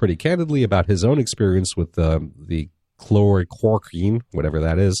also wrote pretty candidly about his own experience with the chloroquine, whatever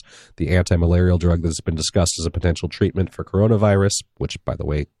that is, the anti-malarial drug that's been discussed as a potential treatment for coronavirus, which, by the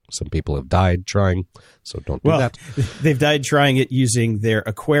way, some people have died trying, so don't do that. They've died trying it using their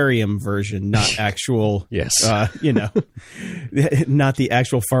aquarium version, not actual, yes, not the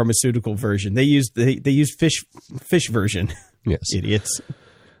actual pharmaceutical version. They used fish version. Yes. Idiots.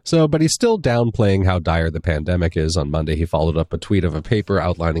 So, but he's still downplaying how dire the pandemic is. On Monday, he followed up a tweet of a paper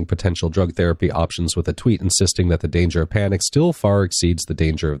outlining potential drug therapy options with a tweet insisting that the danger of panic still far exceeds the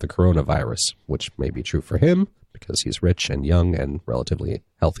danger of the coronavirus, which may be true for him because he's rich and young and relatively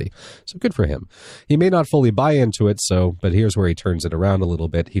healthy. So good for him. He may not fully buy into it, but here's where he turns it around a little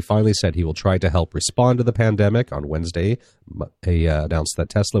bit. He finally said he will try to help respond to the pandemic. On Wednesday, he announced that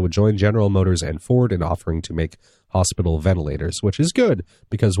Tesla would join General Motors and Ford in offering to make hospital ventilators, which is good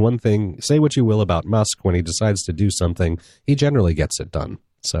because one thing, say what you will about Musk, when he decides to do something, he generally gets it done.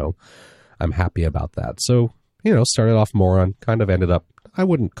 So I'm happy about that. So, started off moron, kind of ended up, I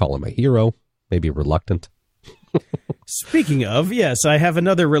wouldn't call him a hero, maybe reluctant. Speaking of, yes, I have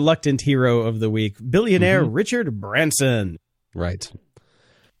another reluctant hero of the week, billionaire Richard Branson. Right.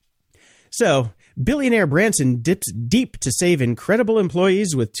 So, billionaire Branson dips deep to save incredible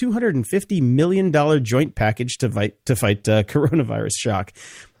employees with $250 million joint package to fight coronavirus shock.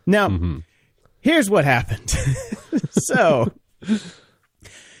 Now, here's what happened. So,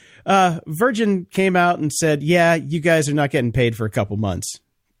 Virgin came out and said, yeah, you guys are not getting paid for a couple months.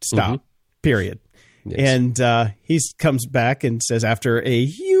 Stop. Period. Yes. And he comes back and says, after a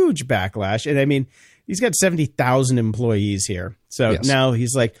huge backlash, and I mean, he's got 70,000 employees here. So now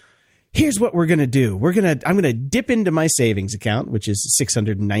he's like, here's what we're going to do. I'm going to dip into my savings account, which is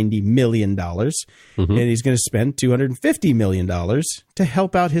 $690 million. And he's going to spend $250 million to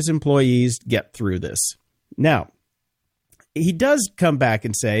help out his employees get through this. Now, he does come back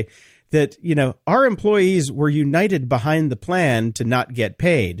and say that, our employees were united behind the plan to not get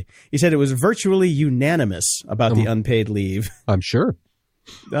paid. He said it was virtually unanimous about the unpaid leave. I'm sure.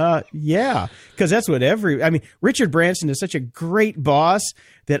 Yeah, because that's what Richard Branson is such a great boss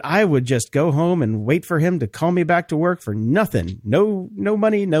that I would just go home and wait for him to call me back to work for nothing. No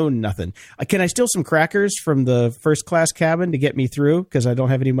money, no nothing. Can I steal some crackers from the first class cabin to get me through? Because I don't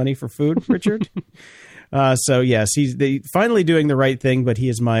have any money for food, Richard. So yes, he's finally doing the right thing, but he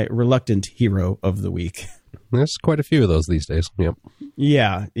is my reluctant hero of the week. There's quite a few of those these days. Yep.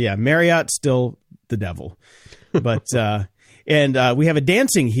 Yeah. Marriott's still the devil, but and we have a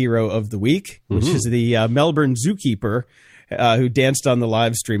dancing hero of the week, which is the Melbourne zookeeper who danced on the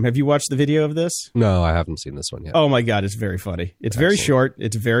live stream. Have you watched the video of this? No, I haven't seen this one yet. Oh my God, it's very funny. It's very short.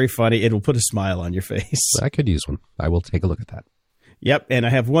 It's very funny. It'll put a smile on your face. I could use one. I will take a look at that. Yep, and I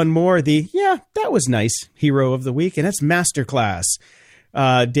have one more. That was nice hero of the week, and that's Masterclass.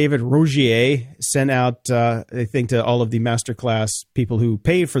 David Rogier sent out, I think, to all of the Masterclass people who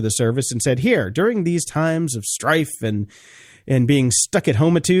paid for the service and said, here, during these times of strife and being stuck at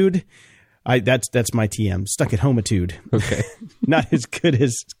homitude, that's my TM, stuck at homitude. Okay. Not as good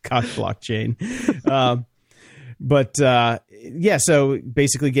as cock blockchain. So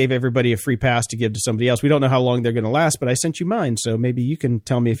basically gave everybody a free pass to give to somebody else. We don't know how long they're going to last, but I sent you mine, so maybe you can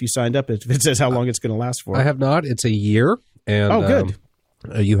tell me if you signed up, if it says how long it's going to last for. I have not. It's a year. And, good.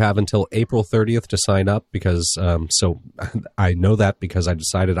 You have until April 30th to sign up because, so I know that because I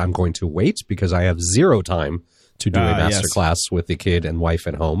decided I'm going to wait because I have zero time to do a masterclass with the kid and wife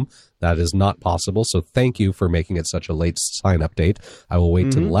at home. That is not possible. So thank you for making it such a late sign up date. I will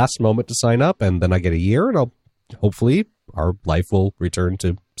wait till the last moment to sign up, and then I get a year, and hopefully our life will return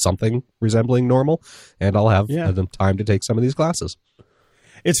to something resembling normal, and I'll have time to take some of these classes.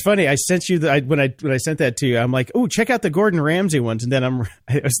 It's funny. I sent you when I sent that to you, I'm like, oh, check out the Gordon Ramsay ones. And then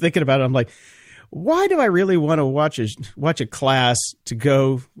I was thinking about it. I'm like, why do I really want to watch a class to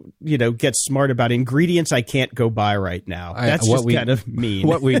go, get smart about ingredients I can't go buy right now? That's kind of mean.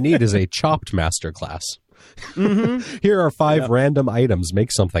 What we need is a chopped master class. Here are 5 random items.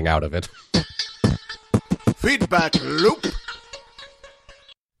 Make something out of it. Feedback loop.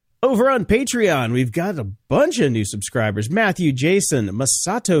 Over on Patreon, we've got a bunch of new subscribers. Matthew, Jason,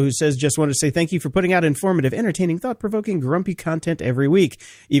 Masato, who says, just want to say thank you for putting out informative, entertaining, thought-provoking, grumpy content every week,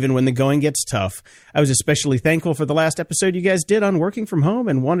 even when the going gets tough. I was especially thankful for the last episode you guys did on working from home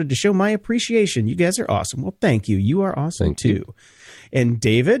and wanted to show my appreciation. You guys are awesome. Well, thank you. You are awesome, too. And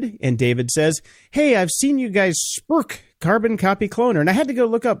David says, hey, I've seen you guys spruik carbon copy cloner, and I had to go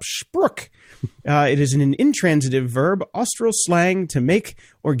look up spruik. It is an intransitive verb, Austral slang, to make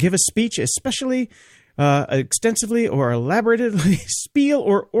or give a speech, especially extensively or elaborately spiel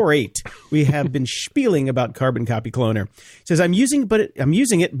or orate. We have been spieling about carbon copy cloner. It says, I'm using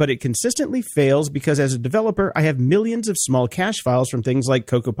it, but it consistently fails because as a developer, I have millions of small cache files from things like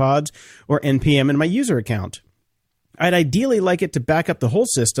CocoaPods or NPM in my user account. I'd ideally like it to back up the whole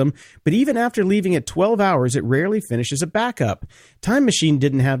system, but even after leaving it 12 hours, it rarely finishes a backup. Time Machine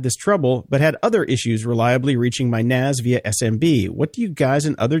didn't have this trouble, but had other issues reliably reaching my NAS via SMB. What do you guys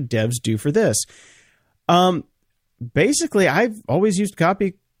and other devs do for this? Basically, I've always used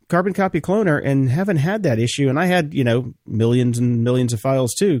carbon copy cloner and haven't had that issue. And I had, millions and millions of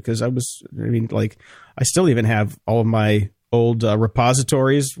files too, because I still even have all of my old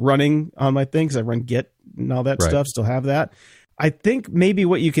repositories running on my thing because I run Git and all that stuff, still have that. I think maybe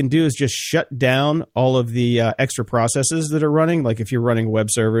what you can do is just shut down all of the extra processes that are running. Like if you're running web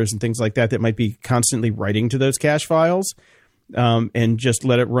servers and things like that might be constantly writing to those cache files, and just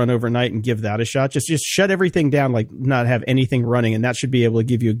let it run overnight and give that a shot. Just shut everything down, like not have anything running. And that should be able to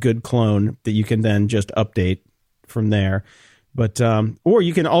give you a good clone that you can then just update from there. But or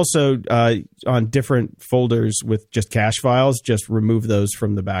you can also on different folders with just cache files, just remove those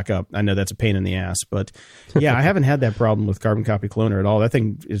from the backup. I know that's a pain in the ass, but yeah, I haven't had that problem with Carbon Copy Cloner at all. That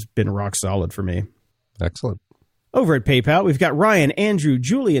thing has been rock solid for me. Excellent. Over at PayPal, we've got Ryan, Andrew,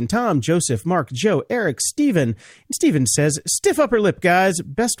 Julian, Tom, Joseph, Mark, Joe, Eric, Steven. And Steven says, stiff upper lip, guys.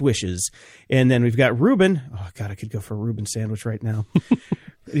 Best wishes. And then we've got Ruben. Oh, God, I could go for a Reuben sandwich right now.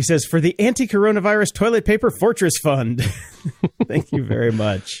 He says, for the anti-coronavirus toilet paper fortress fund. Thank you very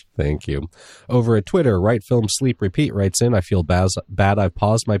much. Thank you. Over at Twitter, Write Film Sleep Repeat writes in, I feel bad I've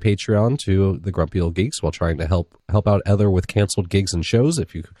paused my Patreon to the Grumpy Old Geeks while trying to help out Heather with canceled gigs and shows.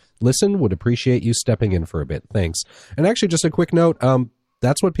 If you listen, would appreciate you stepping in for a bit. Thanks. And actually, just a quick note,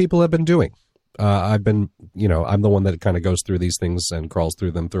 that's what people have been doing. I've been, I'm the one that kind of goes through these things and crawls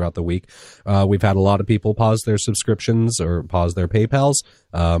through them throughout the week. We've had a lot of people pause their subscriptions or pause their PayPals.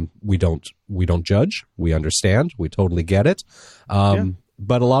 We don't judge. We understand. We totally get it.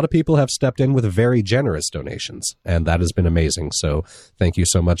 But a lot of people have stepped in with very generous donations, and that has been amazing. So thank you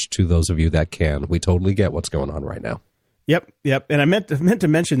so much to those of you that can. We totally get what's going on right now. Yep. And I meant to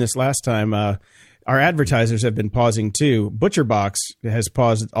mention this last time. Our advertisers have been pausing too. ButcherBox has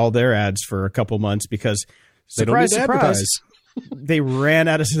paused all their ads for a couple months because they don't need to surprise, advertise. they ran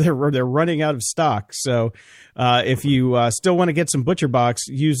out of they're running out of stock. So if you still want to get some ButcherBox,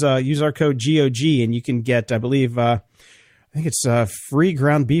 use our code GOG and you can get, I believe, I think it's free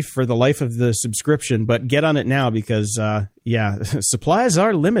ground beef for the life of the subscription. But get on it now because supplies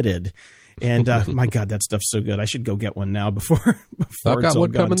are limited. And my God, that stuff's so good. I should go get one now before I've got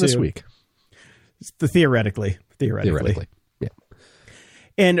one coming this week. Theoretically. Yeah.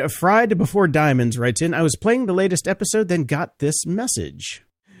 And Fried Before Diamonds writes in, I was playing the latest episode, then got this message.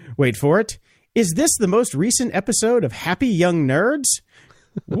 Wait for it. Is this the most recent episode of Happy Young Nerds?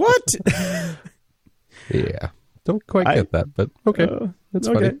 What? Yeah. Don't quite get that, but okay. That's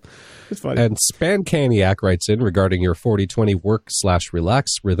funny. It's funny. And Spancaniac writes in regarding your 40-20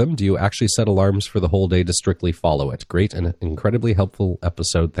 work/relax rhythm. Do you actually set alarms for the whole day to strictly follow it? Great and incredibly helpful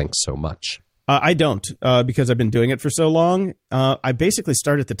episode. Thanks so much. I don't, because I've been doing it for so long. I basically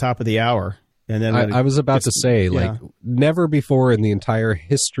start at the top of the hour. And then I was about to say, never before in the entire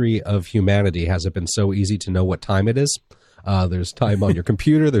history of humanity has it been so easy to know what time it is. There's time on your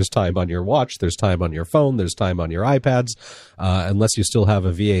computer, there's time on your watch, there's time on your phone, there's time on your iPads. Unless you still have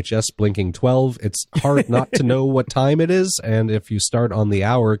a VHS blinking 12, it's hard not to know what time it is. And if you start on the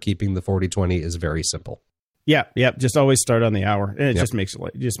hour, keeping the 40-20 is very simple. Yeah. Just always start on the hour. And it just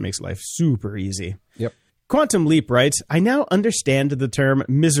makes life super easy. Yep. Quantum Leap writes, I now understand the term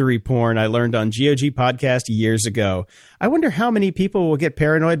misery porn I learned on GOG podcast years ago. I wonder how many people will get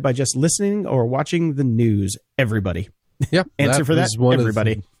paranoid by just listening or watching the news. Everybody. Yep. Answer for that,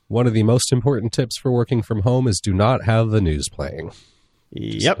 everybody. One of the most important tips for working from home is do not have the news playing.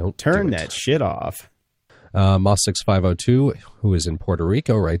 Yep. Turn that shit off. Moss6502, who is in Puerto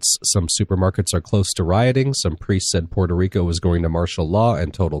Rico, writes, some supermarkets are close to rioting. Some priest said Puerto Rico was going to martial law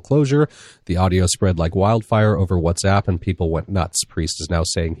and total closure. The audio spread like wildfire over WhatsApp and people went nuts. Priest is now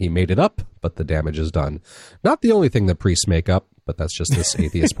saying he made it up, but the damage is done. Not the only thing that priests make up, but that's just this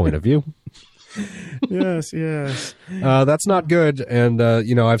atheist point of view. Yes. That's not good. And,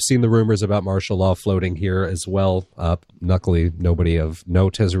 I've seen the rumors about martial law floating here as well. Luckily, nobody of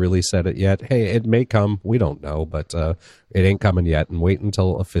note has really said it yet. Hey, it may come. We don't know, but it ain't coming yet. And wait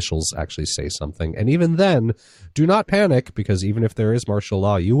until officials actually say something. And even then, do not panic, because even if there is martial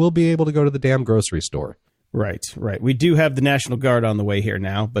law, you will be able to go to the damn grocery store. Right. We do have the National Guard on the way here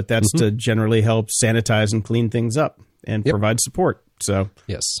now, but that's to generally help sanitize and clean things up and provide support. So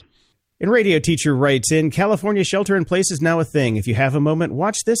yes. And Radio Teacher writes in, California shelter-in-place is now a thing. If you have a moment,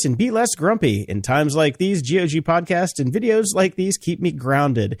 watch this and be less grumpy. In times like these, GOG podcasts and videos like these keep me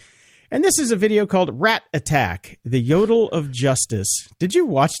grounded. And this is a video called Rat Attack, the Yodel of Justice. Did you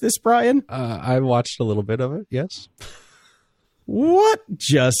watch this, Brian? I watched a little bit of it, yes. What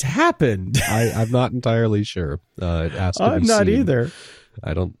just happened? I'm not entirely sure. It has to I'm be not seen. Either.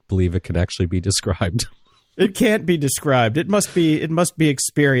 I don't believe it can actually be described. It can't be described. It must be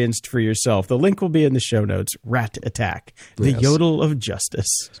experienced for yourself. The link will be in the show notes. Rat Attack, the Yodel of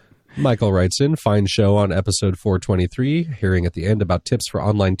Justice. Michael writes in, fine show on episode 423, hearing at the end about tips for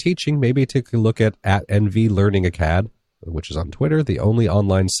online teaching. Maybe take a look at NV Learning Acad, which is on Twitter, the only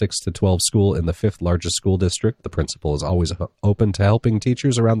online 6 to 12 school in the 5th largest school district. The principal is always open to helping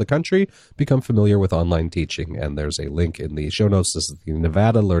teachers around the country become familiar with online teaching. And there's a link in the show notes. This is the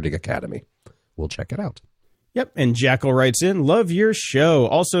Nevada Learning Academy. We'll check it out. Yep, and Jackal writes in, love your show.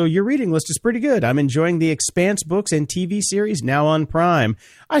 Also, your reading list is pretty good. I'm enjoying the Expanse books and TV series now on Prime.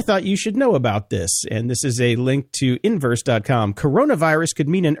 I thought you should know about this. And this is a link to Inverse.com. Coronavirus could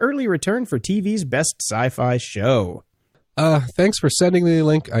mean an early return for TV's best sci-fi show. Thanks for sending the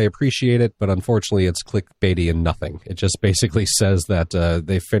link. I appreciate it, but unfortunately it's clickbaity and nothing. It just basically says that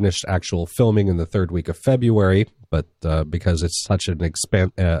they finished actual filming in the 3rd week of February, but because it's such an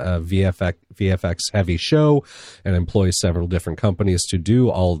VFX heavy show and employs several different companies to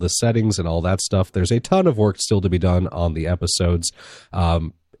do all the settings and all that stuff, there's a ton of work still to be done on the episodes.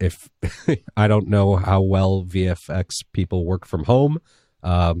 If I don't know how well VFX people work from home,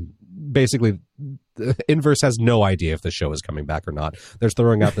 basically Inverse has no idea if the show is coming back or not. They're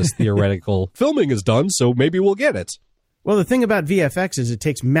throwing out this theoretical filming is done, so maybe we'll get it. Well, the thing about VFX is it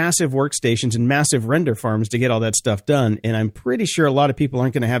takes massive workstations and massive render farms to get all that stuff done, and I'm pretty sure a lot of people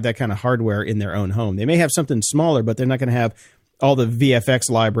aren't going to have that kind of hardware in their own home. They may have something smaller, but they're not going to have all the VFX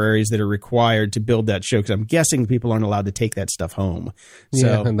libraries that are required to build that show, because I'm guessing people aren't allowed to take that stuff home.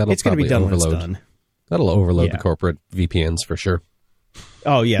 So and that'll it's going to be done when it's done. That'll overload the corporate VPNs for sure.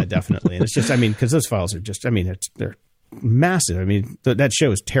 Oh, yeah, definitely. And it's just, because those files are just, they're massive. That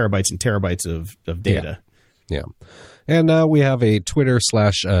show is terabytes and terabytes of data. Yeah. And we have a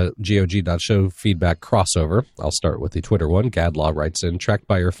Twitter/GOG.show feedback crossover. I'll start with the Twitter one. Gadlaw writes in, tracked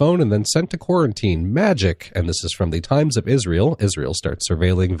by your phone and then sent to quarantine. Magic. And this is from the Times of Israel. Israel starts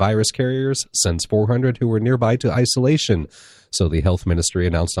surveilling virus carriers, sends 400 who were nearby to isolation. So the health ministry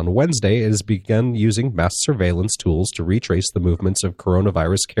announced on Wednesday it has begun using mass surveillance tools to retrace the movements of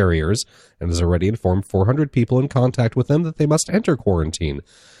coronavirus carriers and has already informed 400 people in contact with them that they must enter quarantine.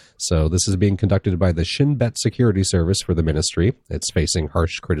 So this is being conducted by the Shin Bet Security Service for the ministry. It's facing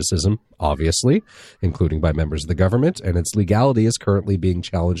harsh criticism, obviously, including by members of the government, and its legality is currently being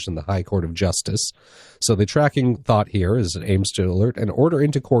challenged in the High Court of Justice. So the tracking thought here is it aims to alert and order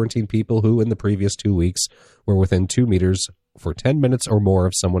into quarantine people who, in the previous 2 weeks, were within 2 meters for 10 minutes or more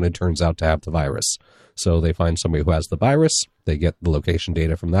of someone who turns out to have the virus. So they find somebody who has the virus, they get the location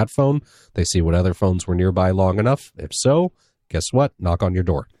data from that phone, they see what other phones were nearby long enough. If so, guess what? Knock on your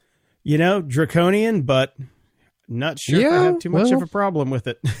door. You know, draconian, but not sure if I have too much of a problem with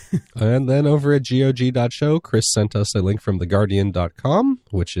it. And then over at GOG.show, Chris sent us a link from TheGuardian.com,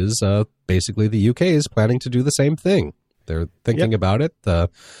 which is basically the UK is planning to do the same thing. They're thinking about it, the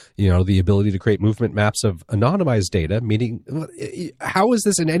ability to create movement maps of anonymized data, meaning how is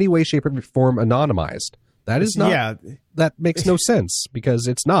this in any way, shape, or form anonymized? That is not, that makes no sense because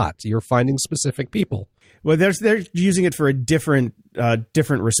it's not. You're finding specific people. Well, they're using it for a different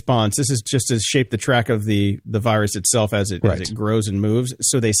response. This is just to shape the track of the virus itself as it grows and moves.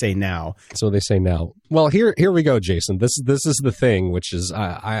 So they say now. Well, here we go, Jason. This is the thing, which is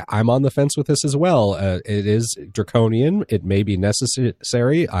I'm on the fence with this as well. It is draconian. It may be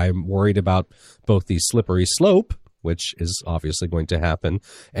necessary. I'm worried about both the slippery slope, which is obviously going to happen,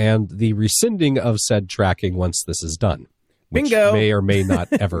 and the rescinding of said tracking once this is done. Which Bingo. May or may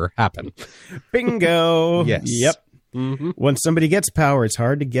not ever happen. Bingo. Yes. Yep. Mm-hmm. Once somebody gets power, it's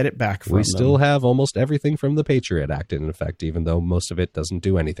hard to get it back from them. We still have almost everything from the Patriot Act in effect, even though most of it doesn't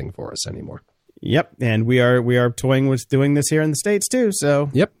do anything for us anymore. Yep. And we are toying with doing this here in the States too. So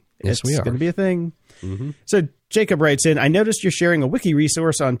yep. Yes, we are. It's going to be a thing. Mm-hmm. So Jacob writes in, I noticed you're sharing a wiki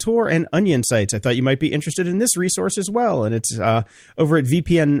resource on Tor and Onion sites. I thought you might be interested in this resource as well. And it's over at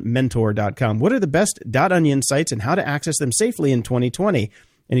vpnmentor.com. What are the best .onion sites and how to access them safely in 2020?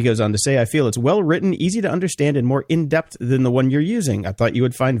 And he goes on to say, I feel it's well written, easy to understand, and more in-depth than the one you're using. I thought you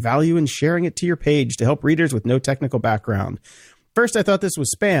would find value in sharing it to your page to help readers with no technical background. First, I thought this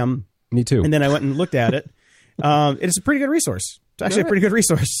was spam. Me too. And then I went and looked at it. It's a pretty good resource. It's actually a pretty good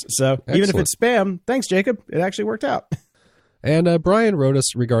resource. So even if it's spam, thanks, Jacob. It actually worked out. And Brian wrote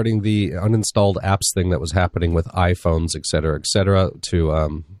us regarding the uninstalled apps thing that was happening with iPhones, et cetera,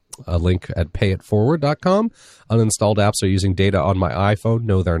 to a link at payitforward.com. Uninstalled apps are using data on my iPhone.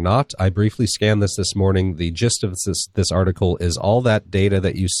 No, they're not. I briefly scanned this morning. The gist of this article is all that data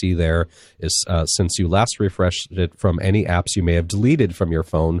that you see there is since you last refreshed it from any apps you may have deleted from your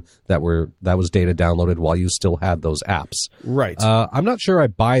phone that was data downloaded while you still had those apps. Right. I'm not sure I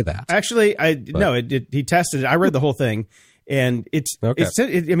buy that. Actually, he tested it. I read the whole thing. And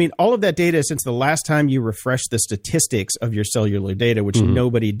all of that data since the last time you refreshed the statistics of your cellular data, which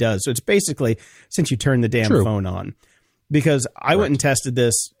nobody does. So it's basically since you turned the damn phone on. Because I went and tested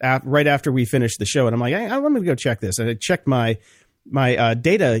this right after we finished the show, and I'm like, I'm going to go check this. And I checked my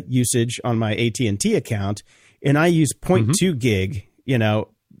data usage on my AT&T account, and I use 0.2 gig,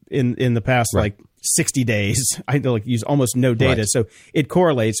 in the past 60 days. I use almost no data. Right. So it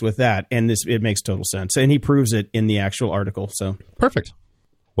correlates with that, and it makes total sense. And he proves it in the actual article. So perfect.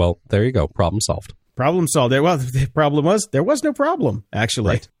 Well, there you go. Problem solved. Problem solved. Well, the problem was there was no problem, actually.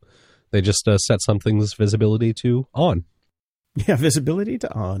 Right. They just set something's visibility to on. Yeah, visibility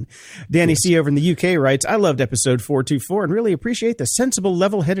to on. Danny C. over in the UK writes, I loved episode 424 and really appreciate the sensible,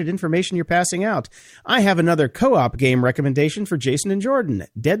 level-headed information you're passing out. I have another co-op game recommendation for Jason and Jordan,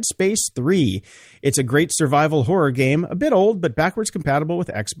 Dead Space 3. It's a great survival horror game, a bit old, but backwards compatible with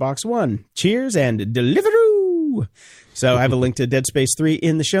Xbox One. Cheers and Deliveroo! So I have a link to Dead Space 3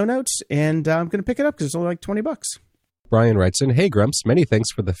 in the show notes, and I'm going to pick it up because it's only like $20. Brian writes in, hey Grumps, many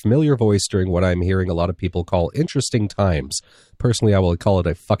thanks for the familiar voice during what I'm hearing a lot of people call interesting times. Personally, I will call it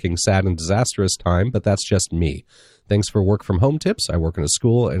a fucking sad and disastrous time, but that's just me. Thanks for work from home tips. I work in a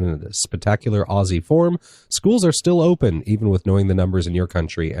school and in a spectacular Aussie form. Schools are still open, even with knowing the numbers in your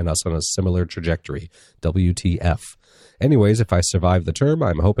country and us on a similar trajectory. WTF. Anyways, if I survive the term,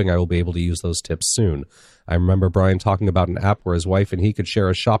 I'm hoping I will be able to use those tips soon. I remember Brian talking about an app where his wife and he could share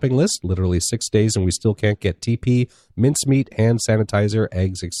a shopping list, literally 6 days, and we still can't get TP, mincemeat, hand sanitizer,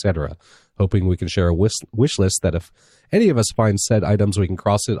 eggs, etc. Hoping we can share a wish list that if any of us find said items, we can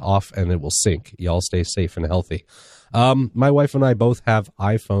cross it off and it will sync. Y'all stay safe and healthy. My wife and I both have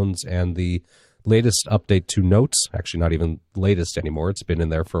iPhones, and the latest update to Notes, actually not even latest anymore, it's been in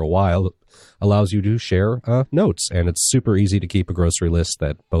there for a while, allows you to share notes. And it's super easy to keep a grocery list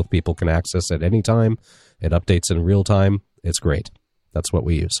that both people can access at any time. It updates in real time. It's great. That's what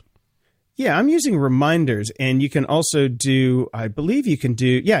we use. Yeah, I'm using Reminders, and you can also do, I believe you can do,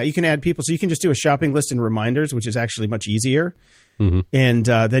 you can add people. So you can just do a shopping list in Reminders, which is actually much easier. Mm-hmm. And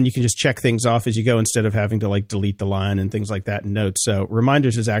then you can just check things off as you go instead of having to like delete the line and things like that in Notes. So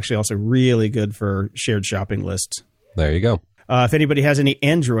Reminders is actually also really good for shared shopping lists. There you go. If anybody has any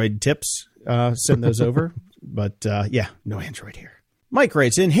Android tips, send those over. But no Android here. Mike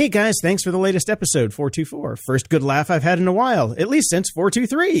writes in, hey guys, thanks for the latest episode, 424. First good laugh I've had in a while, at least since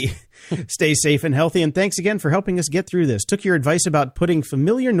 423. Stay safe and healthy, and thanks again for helping us get through this. Took your advice about putting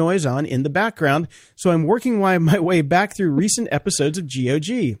familiar noise on in the background, so I'm working my way back through recent episodes of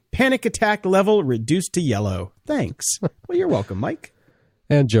GOG. Panic attack level reduced to yellow. Thanks. Well, you're welcome, Mike.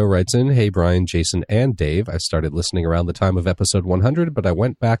 And Joe writes in, hey, Brian, Jason, and Dave. I started listening around the time of episode 100, but I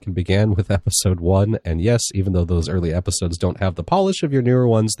went back and began with episode 1. And yes, even though those early episodes don't have the polish of your newer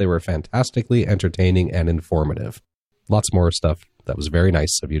ones, they were fantastically entertaining and informative. Lots more stuff that was very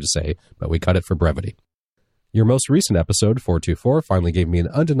nice of you to say, but we cut it for brevity. Your most recent episode, 424, finally gave me an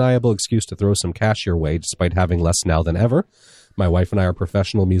undeniable excuse to throw some cash your way, despite having less now than ever. My wife and I are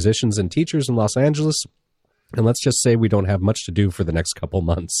professional musicians and teachers in Los Angeles, and let's just say we don't have much to do for the next couple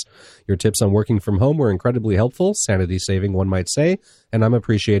months. Your tips on working from home were incredibly helpful, sanity-saving, one might say, and I'm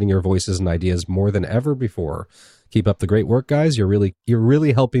appreciating your voices and ideas more than ever before. Keep up the great work, guys. You're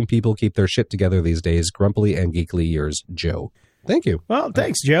really helping people keep their shit together these days. Grumpily and geekily yours, Joe. Thank you. Well,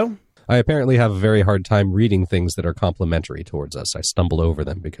 thanks, Joe. I apparently have a very hard time reading things that are complimentary towards us. I stumble over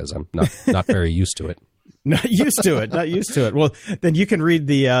them because I'm not very used to it. Not used to it. Well, then you can read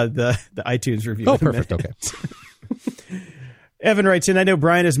the iTunes review. Oh, perfect. Okay. Evan writes in, I know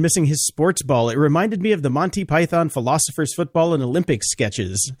Brian is missing his sports ball. It reminded me of the Monty Python Philosopher's Football and Olympics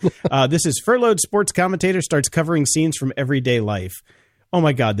sketches. This is furloughed sports commentator starts covering scenes from everyday life. Oh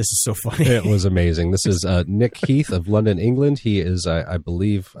my God, this is so funny. It was amazing. This is Nick Heath of London, England. He is, I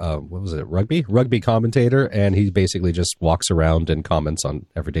believe, rugby commentator, and he basically just walks around and comments on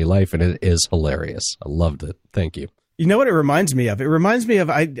everyday life, and it is hilarious. I loved it. Thank you. You know what it reminds me of? It reminds me of,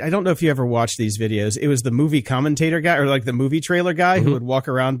 I don't know if you ever watched these videos. It was the movie commentator guy, or like the movie trailer guy who would walk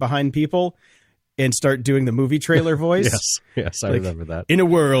around behind people and start doing the movie trailer voice. Yes, I remember that. In a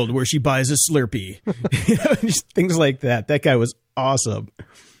world where she buys a Slurpee. Just things like that. That guy was awesome.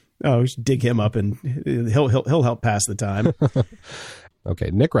 Oh, we should dig him up and he'll help pass the time.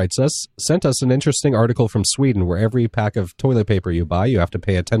 Okay, Nick sent us an interesting article from Sweden where every pack of toilet paper you buy, you have to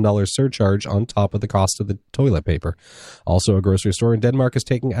pay a $10 surcharge on top of the cost of the toilet paper. Also, a grocery store in Denmark is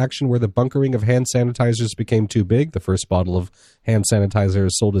taking action where the bunkering of hand sanitizers became too big. The first bottle of hand sanitizer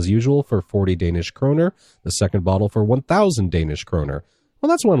is sold as usual for 40 Danish kroner. The second bottle for 1,000 Danish kroner.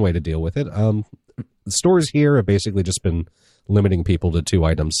 Well, that's one way to deal with it. The stores here have basically just been limiting people to 2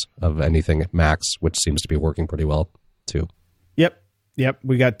 items of anything at max, which seems to be working pretty well, too. Yep,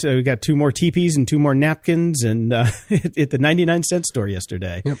 we got 2 more teepees and 2 more napkins, and at the 99-cent store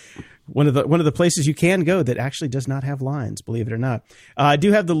yesterday. Yep. One of the places you can go that actually does not have lines, believe it or not. I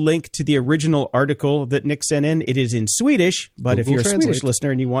do have the link to the original article that Nick sent in. It is in Swedish, but if you're a Swedish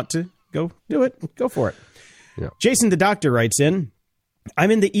listener and you want to go do it, go for it. Yep. Jason the Doctor writes in,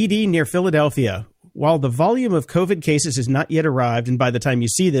 I'm in the ED near Philadelphia. While the volume of COVID cases has not yet arrived, and by the time you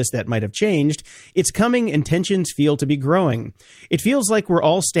see this, that might have changed, it's coming and tensions feel to be growing. It feels like we're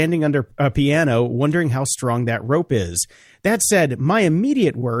all standing under a piano, wondering how strong that rope is. That said, my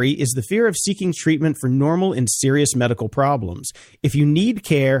immediate worry is the fear of seeking treatment for normal and serious medical problems. If you need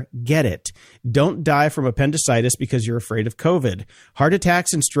care, get it. Don't die from appendicitis because you're afraid of COVID. Heart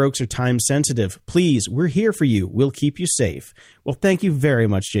attacks and strokes are time sensitive. Please, we're here for you. We'll keep you safe. Well, thank you very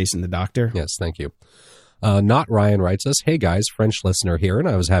much, Jason the Doctor. Yes, thank you. Not Ryan writes us, hey guys, French listener here, and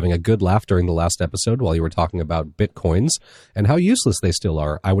I was having a good laugh during the last episode while you were talking about Bitcoins and how useless they still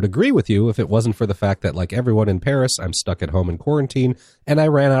are. I would agree with you if it wasn't for the fact that, like everyone in Paris, I'm stuck at home in quarantine, and I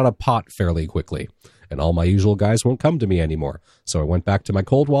ran out of pot fairly quickly. And all my usual guys won't come to me anymore. So I went back to my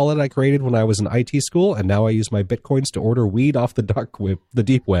cold wallet I created when I was in IT school, and now I use my Bitcoins to order weed off the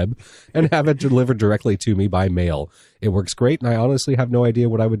deep web, and have it delivered directly to me by mail. It works great, and I honestly have no idea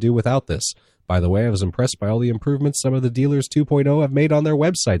what I would do without this. By the way, I was impressed by all the improvements some of the dealers 2.0 have made on their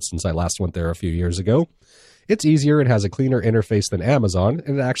website since I last went there a few years ago. It's easier, it has a cleaner interface than Amazon,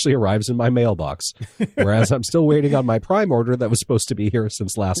 and it actually arrives in my mailbox. Whereas I'm still waiting on my Prime order that was supposed to be here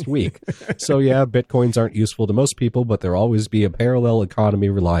since last week. So yeah, Bitcoins aren't useful to most people, but there'll always be a parallel economy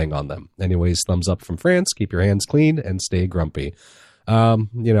relying on them. Anyways, thumbs up from France, keep your hands clean, and stay grumpy.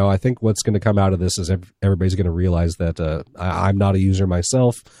 I think what's going to come out of this is everybody's going to realize that I'm not a user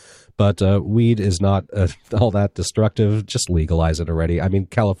myself, but weed is not all that destructive. Just legalize it already. I mean,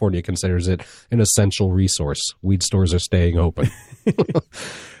 California considers it an essential resource. Weed stores are staying open.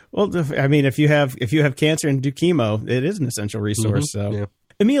 Well, I mean, if you have cancer and do chemo, it is an essential resource. So. Yeah.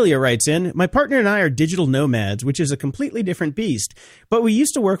 Amelia writes in, my partner and I are digital nomads, which is a completely different beast, but we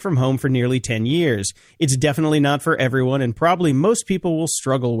used to work from home for nearly 10 years. It's definitely not for everyone, and probably most people will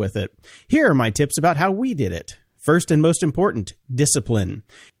struggle with it. Here are my tips about how we did it. First and most important, discipline.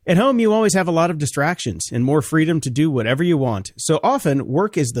 At home, you always have a lot of distractions and more freedom to do whatever you want. So often,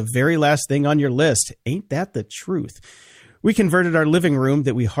 work is the very last thing on your list. Ain't that the truth? We converted our living room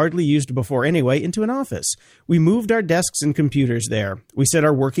that we hardly used before anyway into an office. We moved our desks and computers there. We set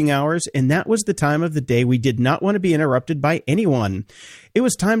our working hours, and that was the time of the day we did not want to be interrupted by anyone. It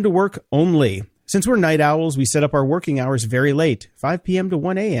was time to work only. Since we're night owls, we set up our working hours very late, 5 p.m. to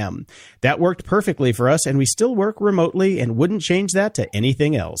 1 a.m. That worked perfectly for us, and we still work remotely and wouldn't change that to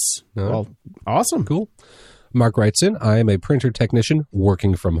anything else. No. Well, awesome. Cool. Mark writes in, I am a printer technician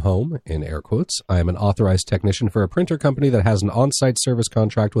working from home, in air quotes. I am an authorized technician for a printer company that has an on-site service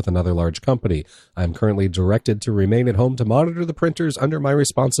contract with another large company. I am currently directed to remain at home to monitor the printers under my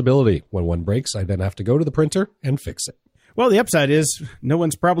responsibility. When one breaks, I then have to go to the printer and fix it. Well, the upside is no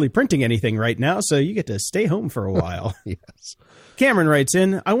one's probably printing anything right now, so you get to stay home for a while. Yes. Cameron writes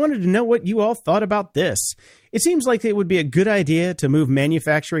in, I wanted to know what you all thought about this. It seems like it would be a good idea to move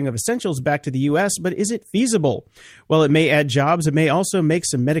manufacturing of essentials back to the U.S., but is it feasible? While it may add jobs, it may also make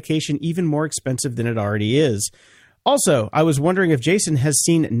some medication even more expensive than it already is. Also, I was wondering if Jason has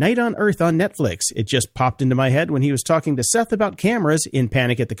seen Night on Earth on Netflix. It just popped into my head when he was talking to Seth about cameras in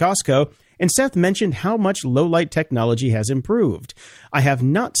Panic at the Costco, and Seth mentioned how much low-light technology has improved. I have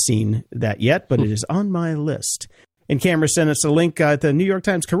not seen that yet, but it is on my list. And Cameron sent us a link at the New York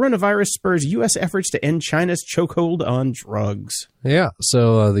Times. Coronavirus spurs U.S. efforts to end China's chokehold on drugs. Yeah,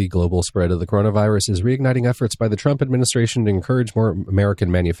 so the global spread of the coronavirus is reigniting efforts by the Trump administration to encourage more American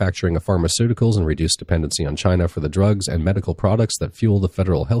manufacturing of pharmaceuticals and reduce dependency on China for the drugs and medical products that fuel the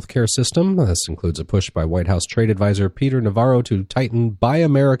federal healthcare system. This includes a push by White House trade advisor Peter Navarro to tighten Buy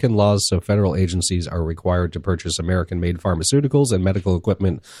American laws so federal agencies are required to purchase American-made pharmaceuticals and medical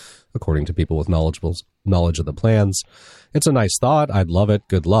equipment, according to people with knowledge of the plans. It's a nice thought. I'd love it.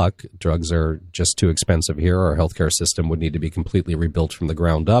 Good luck. Drugs are just too expensive here. Our healthcare system would need to be completely rebuilt from the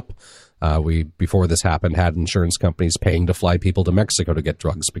ground up. We, before this happened, had insurance companies paying to fly people to Mexico to get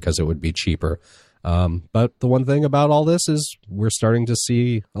drugs because it would be cheaper. But the one thing about all this is we're starting to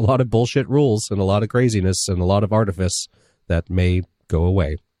see a lot of bullshit rules and a lot of craziness and a lot of artifice that may go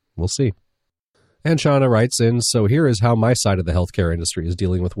away. We'll see. And Shauna writes in, so here is how my side of the healthcare industry is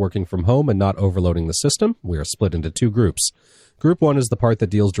dealing with working from home and not overloading the system. We are split into two groups. Group 1 is the part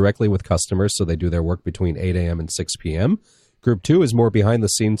that deals directly with customers, so they do their work between 8 a.m. and 6 p.m. Group 2 is more behind the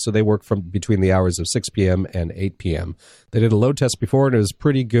scenes, so they work from between the hours of 6 p.m. and 8 p.m. They did a load test before, and it was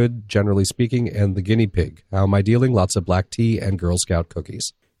pretty good, generally speaking, and the guinea pig. How am I dealing? Lots of black tea and Girl Scout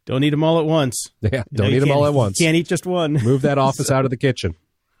cookies. Don't eat them all at once. Yeah, don't eat them all at once. You can't eat just one. Move that office out of the kitchen.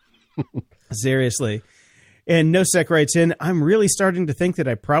 Seriously. And Nosec writes in, I'm really starting to think that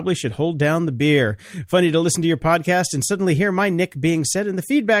I probably should hold down the beer. Funny to listen to your podcast and suddenly hear my nick being said in the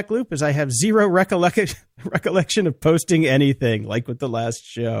feedback loop as I have zero recollection of posting anything, like with the last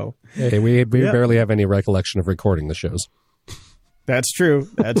show. Hey, we barely have any recollection of recording the shows. That's true.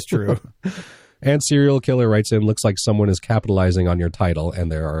 That's true. And Serial Killer writes in, looks like someone is capitalizing on your title,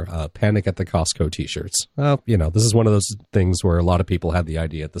 and there are Panic at the Costco t-shirts. Well, this is one of those things where a lot of people had the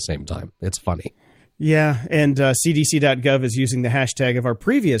idea at the same time. It's funny. Yeah, and CDC.gov is using the hashtag of our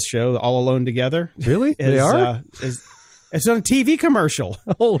previous show, All Alone Together. Really? They are? It's on a TV commercial.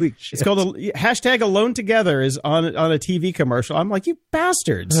 Holy shit. It's called hashtag Alone Together is on a TV commercial. I'm like, you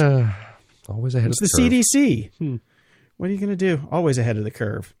bastards. Always ahead of the curve. It's the CDC. What are you going to do? Always ahead of the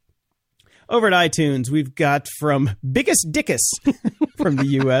curve. Over at iTunes, we've got from Biggest Dickus from the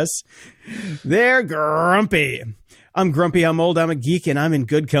U.S. They're grumpy. I'm grumpy, I'm old, I'm a geek, and I'm in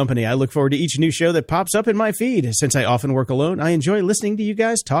good company. I look forward to each new show that pops up in my feed. Since I often work alone, I enjoy listening to you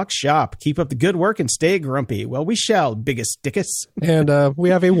guys talk shop. Keep up the good work and stay grumpy. Well, we shall, Biggest Dickus. And we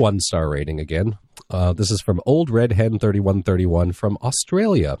have a 1-star rating again. This is from Old Red Hen 3131 from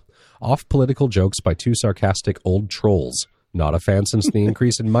Australia. Off political jokes by two sarcastic old trolls. Not a fan since the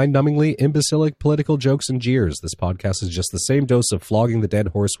increase in mind-numbingly imbecilic political jokes and jeers. This podcast is just the same dose of flogging the dead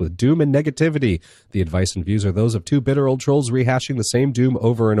horse with doom and negativity. The advice and views are those of two bitter old trolls rehashing the same doom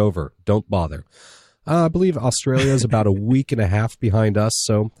over and over. Don't bother. I believe Australia is about a week and a half behind us,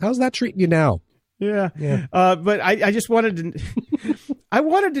 so how's that treating you now? Yeah. But I just wanted to... I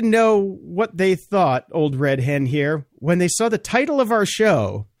wanted to know what they thought, Old Red Hen here, when they saw the title of our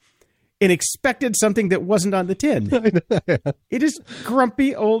show and expected something that wasn't on the tin. It is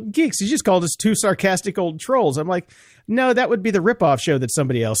Grumpy Old Geeks. He just called us two sarcastic old trolls. I'm like, no, that would be the ripoff show that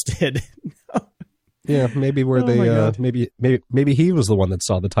somebody else did. Yeah, maybe maybe he was the one that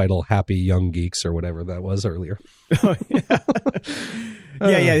saw the title Happy Young Geeks or whatever that was earlier. Oh,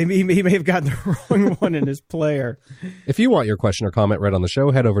 yeah. He may have gotten the wrong one in his player. If you want your question or comment read on the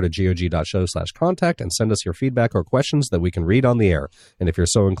show, head over to gog.show/contact and send us your feedback or questions that we can read on the air. And if you're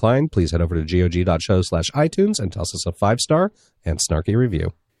so inclined, please head over to gog.show/iTunes and toss us a 5-star and snarky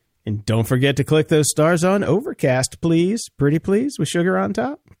review. And don't forget to click those stars on Overcast, please. Pretty please, with sugar on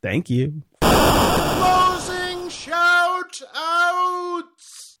top. Thank you. Closing shout-outs!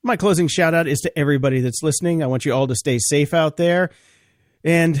 My closing shout-out is to everybody that's listening. I want you all to stay safe out there.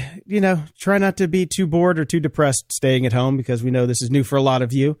 And, try not to be too bored or too depressed staying at home, because we know this is new for a lot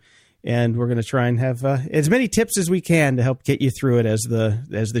of you. And we're going to try and have as many tips as we can to help get you through it as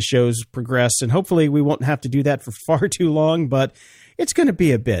the shows progress. And hopefully we won't have to do that for far too long, but it's going to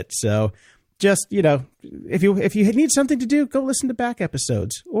be a bit. So just, if you need something to do, go listen to back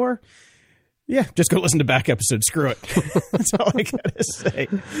episodes, or just go listen to back episodes. Screw it. That's all I got to say.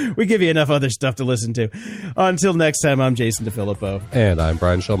 We give you enough other stuff to listen to. Until next time, I'm Jason DeFilippo. And I'm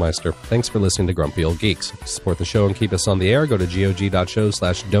Brian Schulmeister. Thanks for listening to Grumpy Old Geeks. To support the show and keep us on the air, go to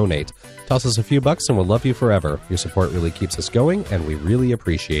gog.show/donate. Toss us a few bucks and we'll love you forever. Your support really keeps us going, and we really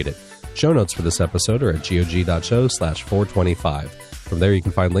appreciate it. Show notes for this episode are at gog.show/425. From there, you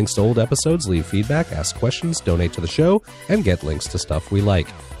can find links to old episodes, leave feedback, ask questions, donate to the show, and get links to stuff we like.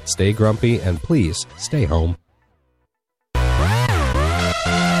 Stay grumpy, and please stay home.